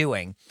their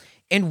doing.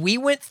 And we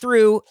went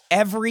through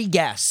every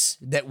guess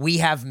that we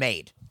have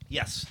made.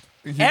 Yes.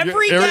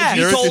 Every guess.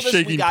 You Eric told is us we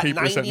shaking got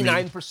papers at me.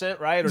 99%,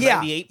 right? Or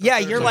Yeah. 98%? Yeah,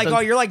 you're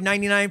like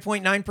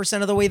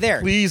 99.9% of the way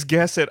there. Please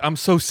guess it. I'm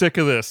so sick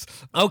of this.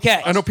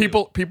 Okay. I know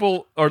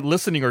people are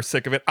listening are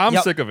sick of it. I'm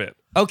sick of it.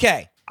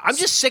 Okay. I'm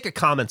just sick of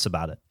comments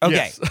about it. Okay.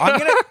 Yes.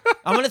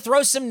 I'm gonna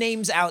throw some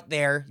names out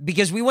there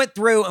because we went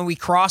through and we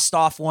crossed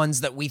off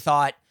ones that we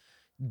thought,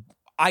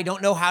 I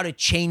don't know how to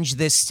change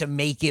this to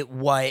make it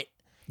what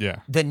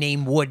the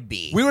name would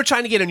be. We were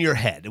trying to get in your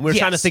head, and we were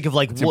trying to think of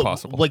like,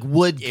 impossible.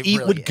 Would It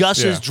really is.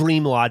 Gus's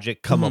dream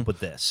logic come up with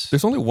this?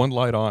 There's only one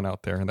light on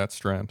out there, and that's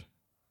Strand.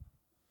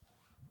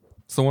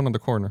 It's the one on the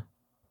corner.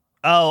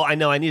 Oh, I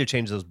know. I need to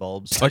change those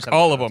bulbs. Like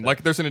all of them.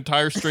 Like there's an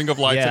entire string of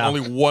lights, and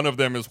only one of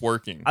them is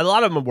working. A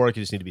lot of them work.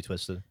 You just need to be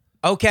twisted.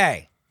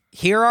 Okay.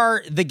 Here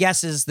are the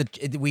guesses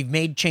that we've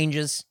made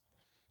changes.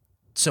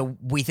 So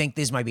we think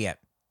these might be it.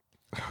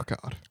 Oh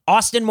God.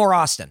 Austin, more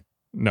Austin.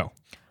 No.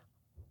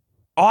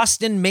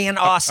 Austin, man,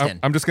 Austin.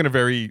 I'm just gonna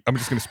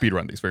speed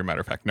run these. Very matter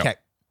of fact. No. Okay.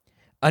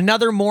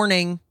 Another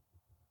morning.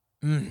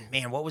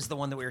 Man, what was the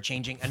one that we were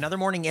changing? Another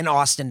morning in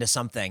Austin to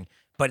something,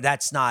 but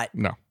that's not.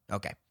 No.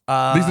 Okay.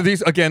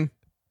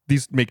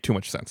 These make too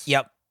much sense.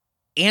 Yep.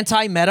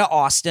 Anti-meta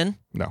Austin.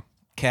 No.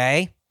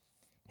 Okay.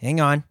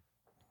 Hang on.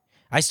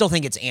 I still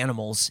think it's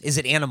animals. Is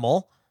it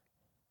animal?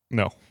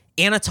 No.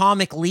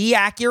 Anatomically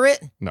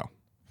accurate? No.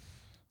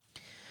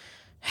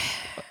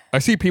 I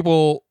see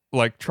people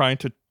like trying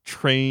to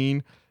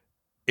train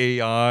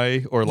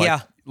AI or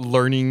like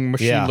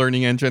machine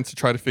learning engines to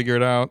try to figure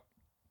it out.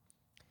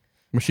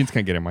 Machines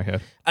can't get in my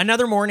head.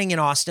 Another morning in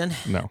Austin.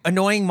 No.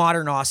 Annoying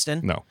modern Austin.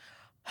 No.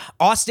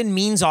 Austin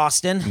means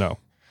Austin. No.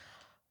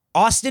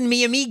 Austin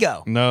mi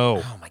amigo.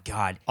 No. Oh my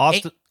God.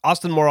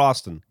 Austin, more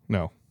Austin.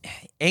 No.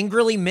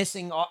 Angrily miss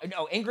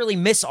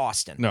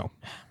Austin. No.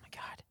 Oh my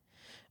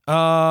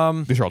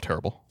God. These are all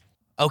terrible.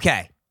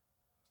 Okay.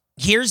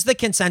 Here's the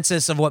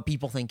consensus of what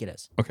people think it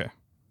is. Okay.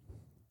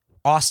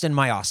 Austin,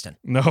 my Austin.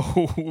 No.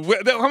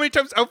 How many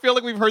times? I feel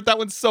like we've heard that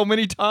one so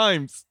many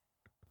times.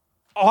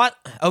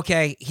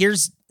 Okay,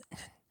 here's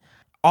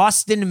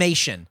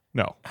Austinmation.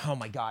 No. Oh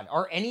my God.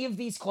 Are any of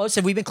these close?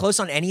 Have we been close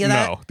on any of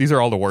that? No. These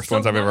are all the worst So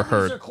ones I've none ever of these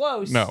heard. are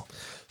close. No.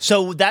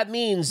 So that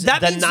means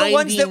That the means the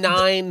ones that-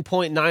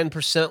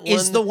 99.9% one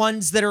Is the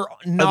ones that are are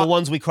not the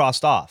ones we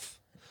crossed off.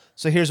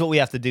 So here's what we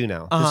have to do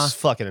now. This is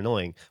fucking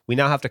annoying. We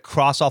now have to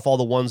cross off all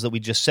the ones that we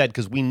just said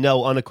because we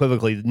know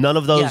unequivocally none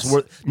of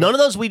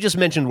those we just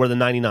mentioned were the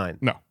 99.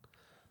 No.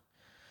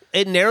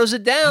 It narrows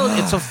it down.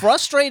 It's a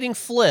frustrating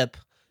flip.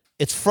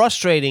 It's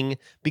frustrating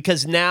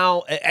because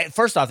now,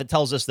 first off, it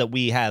tells us that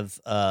we have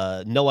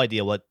no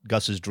idea what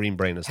Gus's dream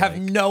brain is have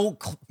like. no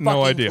fucking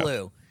idea.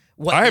 clue.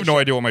 What I have they no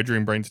should- idea what my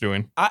dream brain's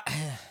doing. Oh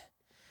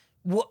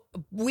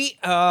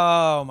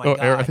my God.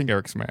 I think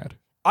Eric's mad.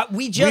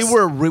 We just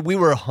we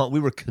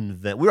were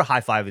convinced. We were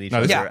high-fiving each No,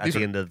 other these at are- these the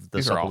are- end of the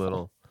these are awful.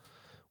 supplemental.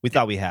 We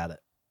thought we had it.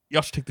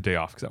 Y'all should take the day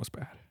off because that was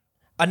bad.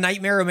 a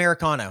Nightmare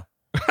Americano.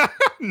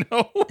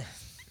 No.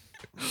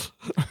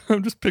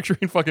 I'm just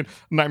picturing fucking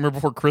Nightmare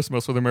Before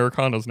Christmas with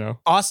Americanos now.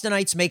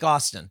 Austinites make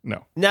Austin.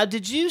 No. Now,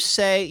 did you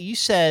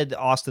said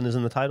Austin is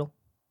in the title?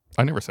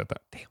 I never said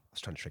that. Damn, I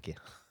was trying to trick you.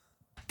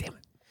 Damn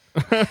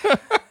it.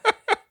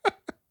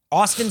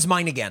 Austin's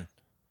mine again.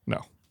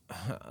 No.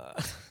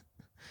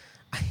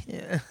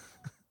 Yeah.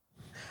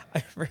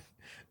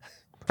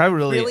 I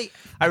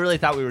really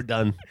thought we were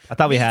done. I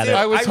thought we had too. it.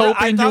 I was I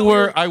hoping thought you we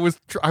were.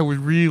 were- I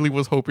really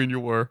was hoping you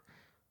were.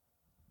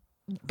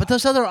 But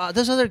those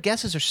other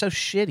guesses are so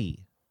shitty.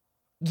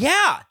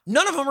 Yeah,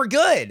 none of them are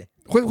good.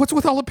 What's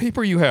with all the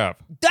paper you have?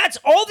 That's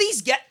all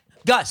these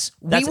Gus,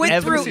 That's we went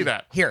every- through. Let me see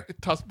that. Here,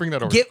 Bring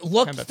that over.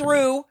 look Hand that to me.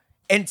 through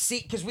and see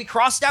because we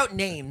crossed out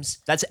names.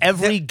 That's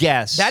every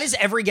guess. That is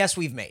every guess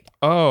we've made.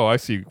 Oh, I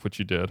see what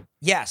you did.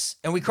 Yes,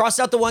 and we crossed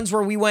out the ones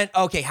where we went,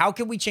 okay, how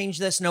can we change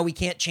this? No, we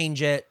can't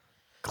change it.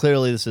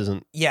 Clearly this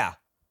isn't. Yeah.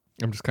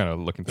 I'm just kind of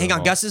looking through Hang them on,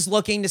 all. Gus is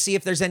looking to see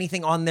if there's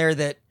anything on there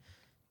that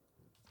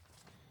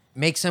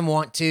makes him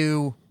want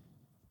to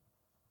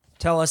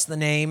tell us the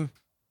name.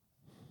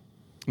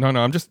 No,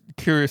 I'm just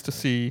curious to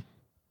see.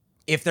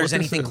 If there's What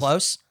this anything is.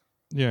 close.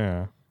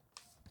 Yeah.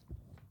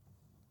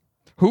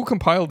 Who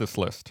compiled this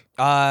list?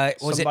 Was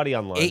Somebody it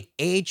online.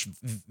 H.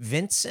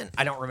 Vincent?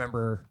 I don't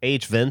remember.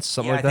 H. Vince,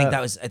 something Yeah, like I think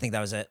that. that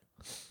was it.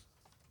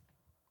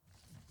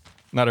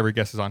 Not every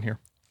guess is on here.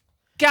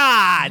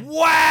 God.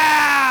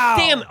 Wow.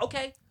 Damn.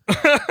 Okay.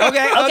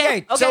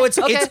 Okay. So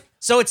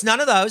okay. it's none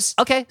of those.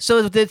 Okay.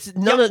 So it's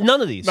none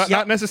of these.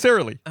 Not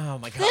necessarily. Oh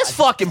my god. This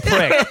fucking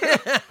prick.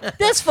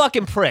 This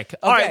fucking prick.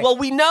 All right. Well,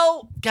 we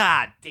know.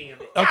 God damn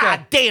it.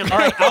 God damn it. All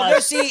right, I'll go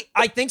see.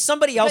 I think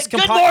somebody else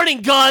Good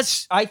morning,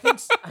 Gus. I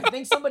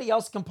think somebody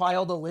else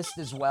compiled a list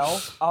as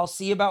well. I'll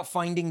see about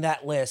finding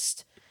that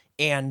list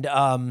and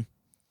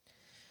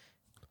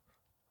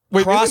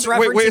Wait,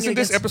 Cross-referencing isn't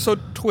this against-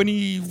 episode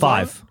 25?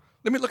 5.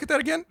 Let me look at that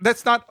again.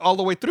 That's not all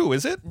the way through,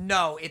 is it?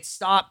 no, it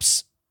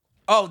stops.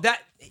 Oh, that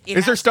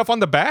Is there stuff on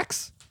the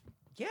backs?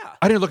 Yeah.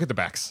 I didn't look at the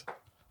backs.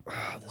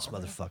 This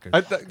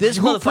motherfucker. This This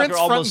motherfucker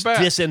almost back?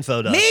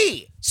 disinfoed us.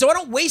 Me, so I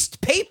don't waste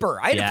paper.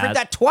 I had to Yeah. print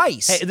that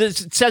twice. Hey,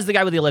 this says the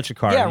guy with the electric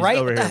car. Yeah, He's right?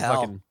 Over What the here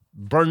hell? fucking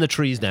burn the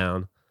trees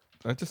down.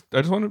 I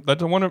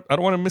don't want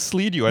to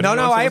mislead you. I No, didn't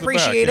no, notice I it was the back.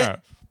 appreciate it. Yeah.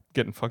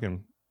 Getting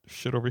fucking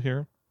shit over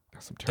here.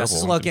 Got some terrible Gus is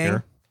ones in looking.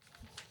 here.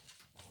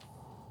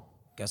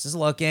 Gus is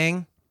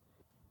looking.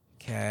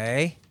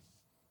 Okay.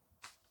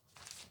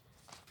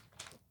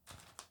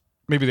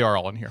 Maybe they are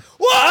all in here.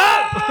 Fuck!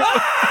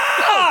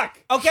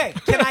 Okay,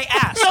 can I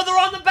ask? No, they're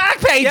on the back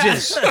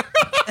pages.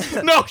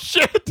 No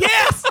shit.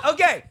 Yes.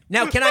 Okay.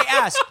 Now, can I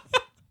ask?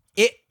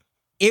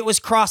 It was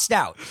crossed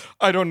out.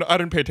 I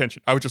didn't pay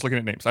attention. I was just looking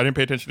at names. I didn't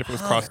pay attention if it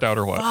was crossed out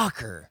or what.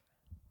 Fucker.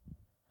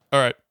 All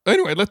right.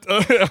 Anyway, let's.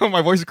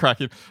 My voice is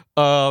cracking.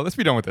 Let's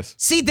be done with this.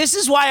 See, this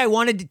is why I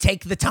wanted to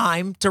take the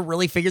time to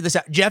really figure this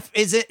out. Jeff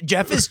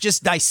is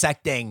just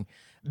dissecting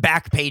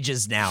back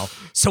pages now,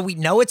 so we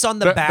know it's on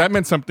the back. That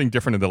meant something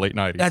different in the late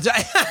 90s. That's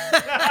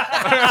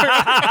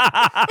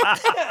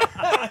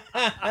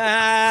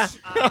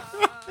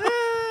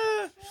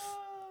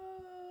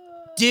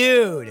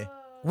Dude,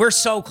 we're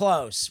so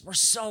close. We're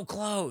so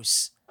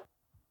close.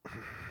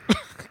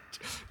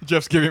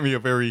 Jeff's giving me a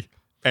very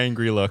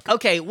angry look.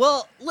 Okay,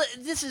 well,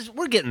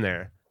 we're getting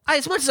there.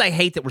 As much as I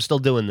hate that we're still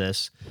doing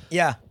this,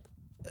 Yeah.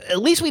 at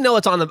least we know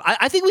it's on the.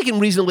 I think we can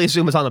reasonably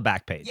assume it's on the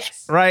back page.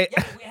 Yes. Right.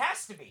 Yeah, it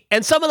has to be.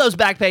 And some of those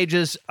back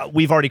pages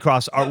we've already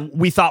crossed.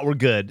 We thought were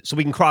good, so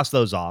we can cross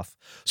those off.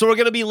 So we're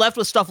gonna be left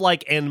with stuff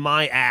like "and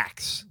my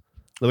axe."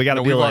 We got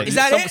to No, be we've like, already- Is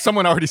that it?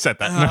 Someone already said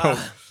that. No.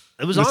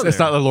 it was on there. It's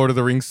not the Lord of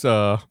the Rings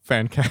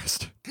fan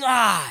cast.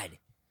 God.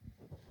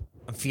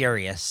 I'm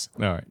furious.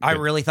 All right. I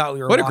good. really thought we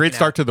were What a great walking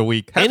start out. to the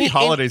week. Happy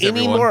holidays, any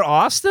everyone. more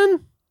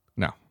Austin?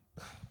 No.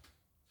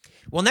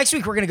 Well, next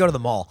week we're going to go to the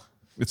mall.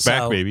 It's So,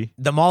 back, baby.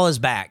 The mall is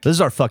back. This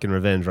is our fucking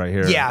revenge right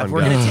here. Yeah, on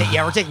we're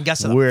Gus. taking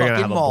Gus to the We're gonna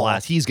fucking have a mall.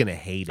 blast. He's gonna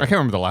hate I it. can't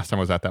remember the last time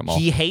I was at that mall.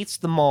 He hates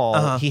the mall.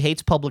 Uh-huh. He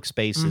hates public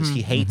spaces.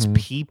 He hates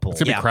people. It's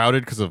going to Yeah. be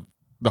crowded because of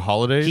The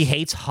holidays? He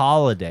hates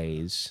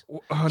holidays. He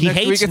He next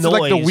hates week, it's noise.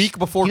 like the week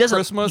before He doesn't-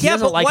 Christmas. He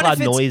doesn't but like what loud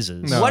if it's-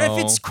 noises. No. What if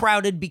it's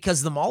crowded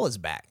because the mall is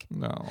back?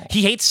 No.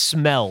 He hates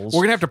smells.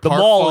 We're gonna have to The park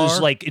mall far.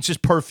 is like it's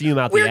just perfume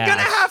out We're the ass.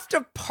 gonna have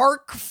to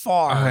park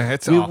far.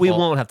 It's we awful.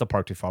 won't have to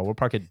park too far. We'll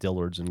park at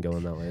Dillard's and go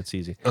in that way. It's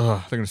easy.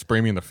 Ugh, they're gonna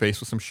spray me in the face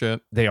with some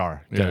shit. They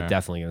are Yeah.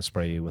 definitely going to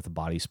spray you with a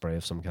body spray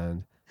of some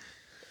kind.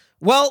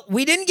 Well,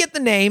 we didn't get the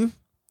name,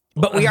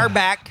 but we are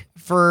back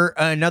for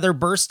another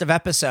burst of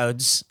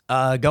episodes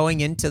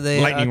going into the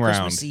Lightning Christmas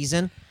round.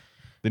 season.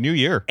 The new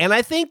year. And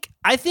I think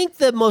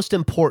the most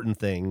important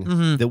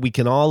thing that we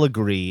can all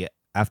agree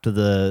after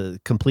the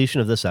completion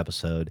of this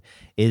episode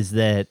is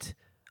that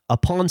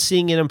upon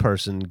seeing it in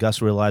person,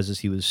 Gus realizes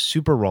he was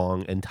super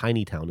wrong, and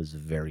Tiny Town is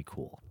very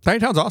cool. Tiny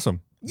Town's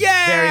awesome.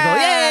 Yeah! Very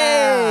cool.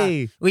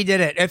 Yay! We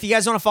did it. If you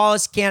guys want to follow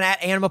us, you can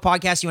at Anima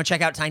Podcast. You want to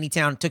check out Tiny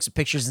Town, took some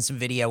pictures and some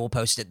video. We'll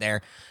post it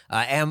there.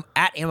 At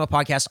Anima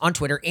Podcast on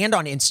Twitter and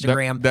on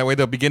Instagram. That way,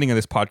 the beginning of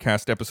this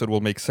podcast episode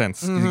will make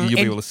sense. You'll be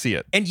able to see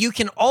it. And you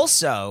can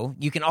also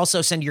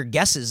send your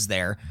guesses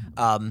there.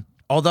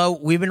 Although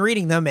we've been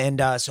reading them,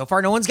 and so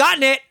far no one's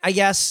gotten it, I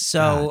guess.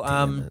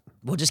 So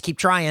we'll just keep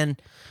trying.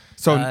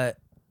 So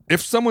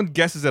if someone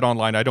guesses it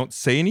online, I don't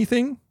say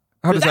anything.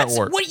 How does that That's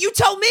work? what you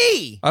tell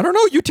me. I don't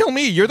know. You tell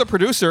me. You're the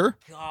producer.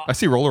 God. I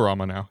see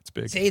Rollerama now. It's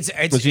big. See,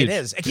 it huge.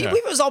 is. Can you Yeah.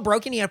 believe it was all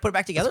broken? You had to put it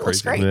back together. It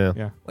looks crazy. great. Yeah.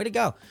 Yeah. Way to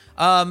go.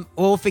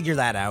 We'll figure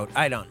that out.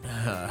 I don't.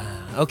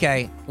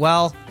 Okay.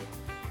 Well,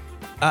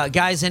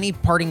 guys, any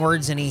parting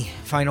words? Any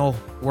final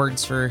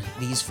words for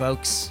these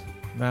folks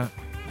about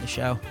the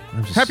show?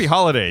 I'm just Happy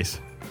holidays.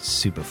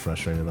 super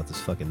frustrated about this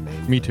fucking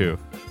name. Me thing. too.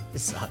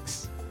 This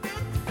sucks.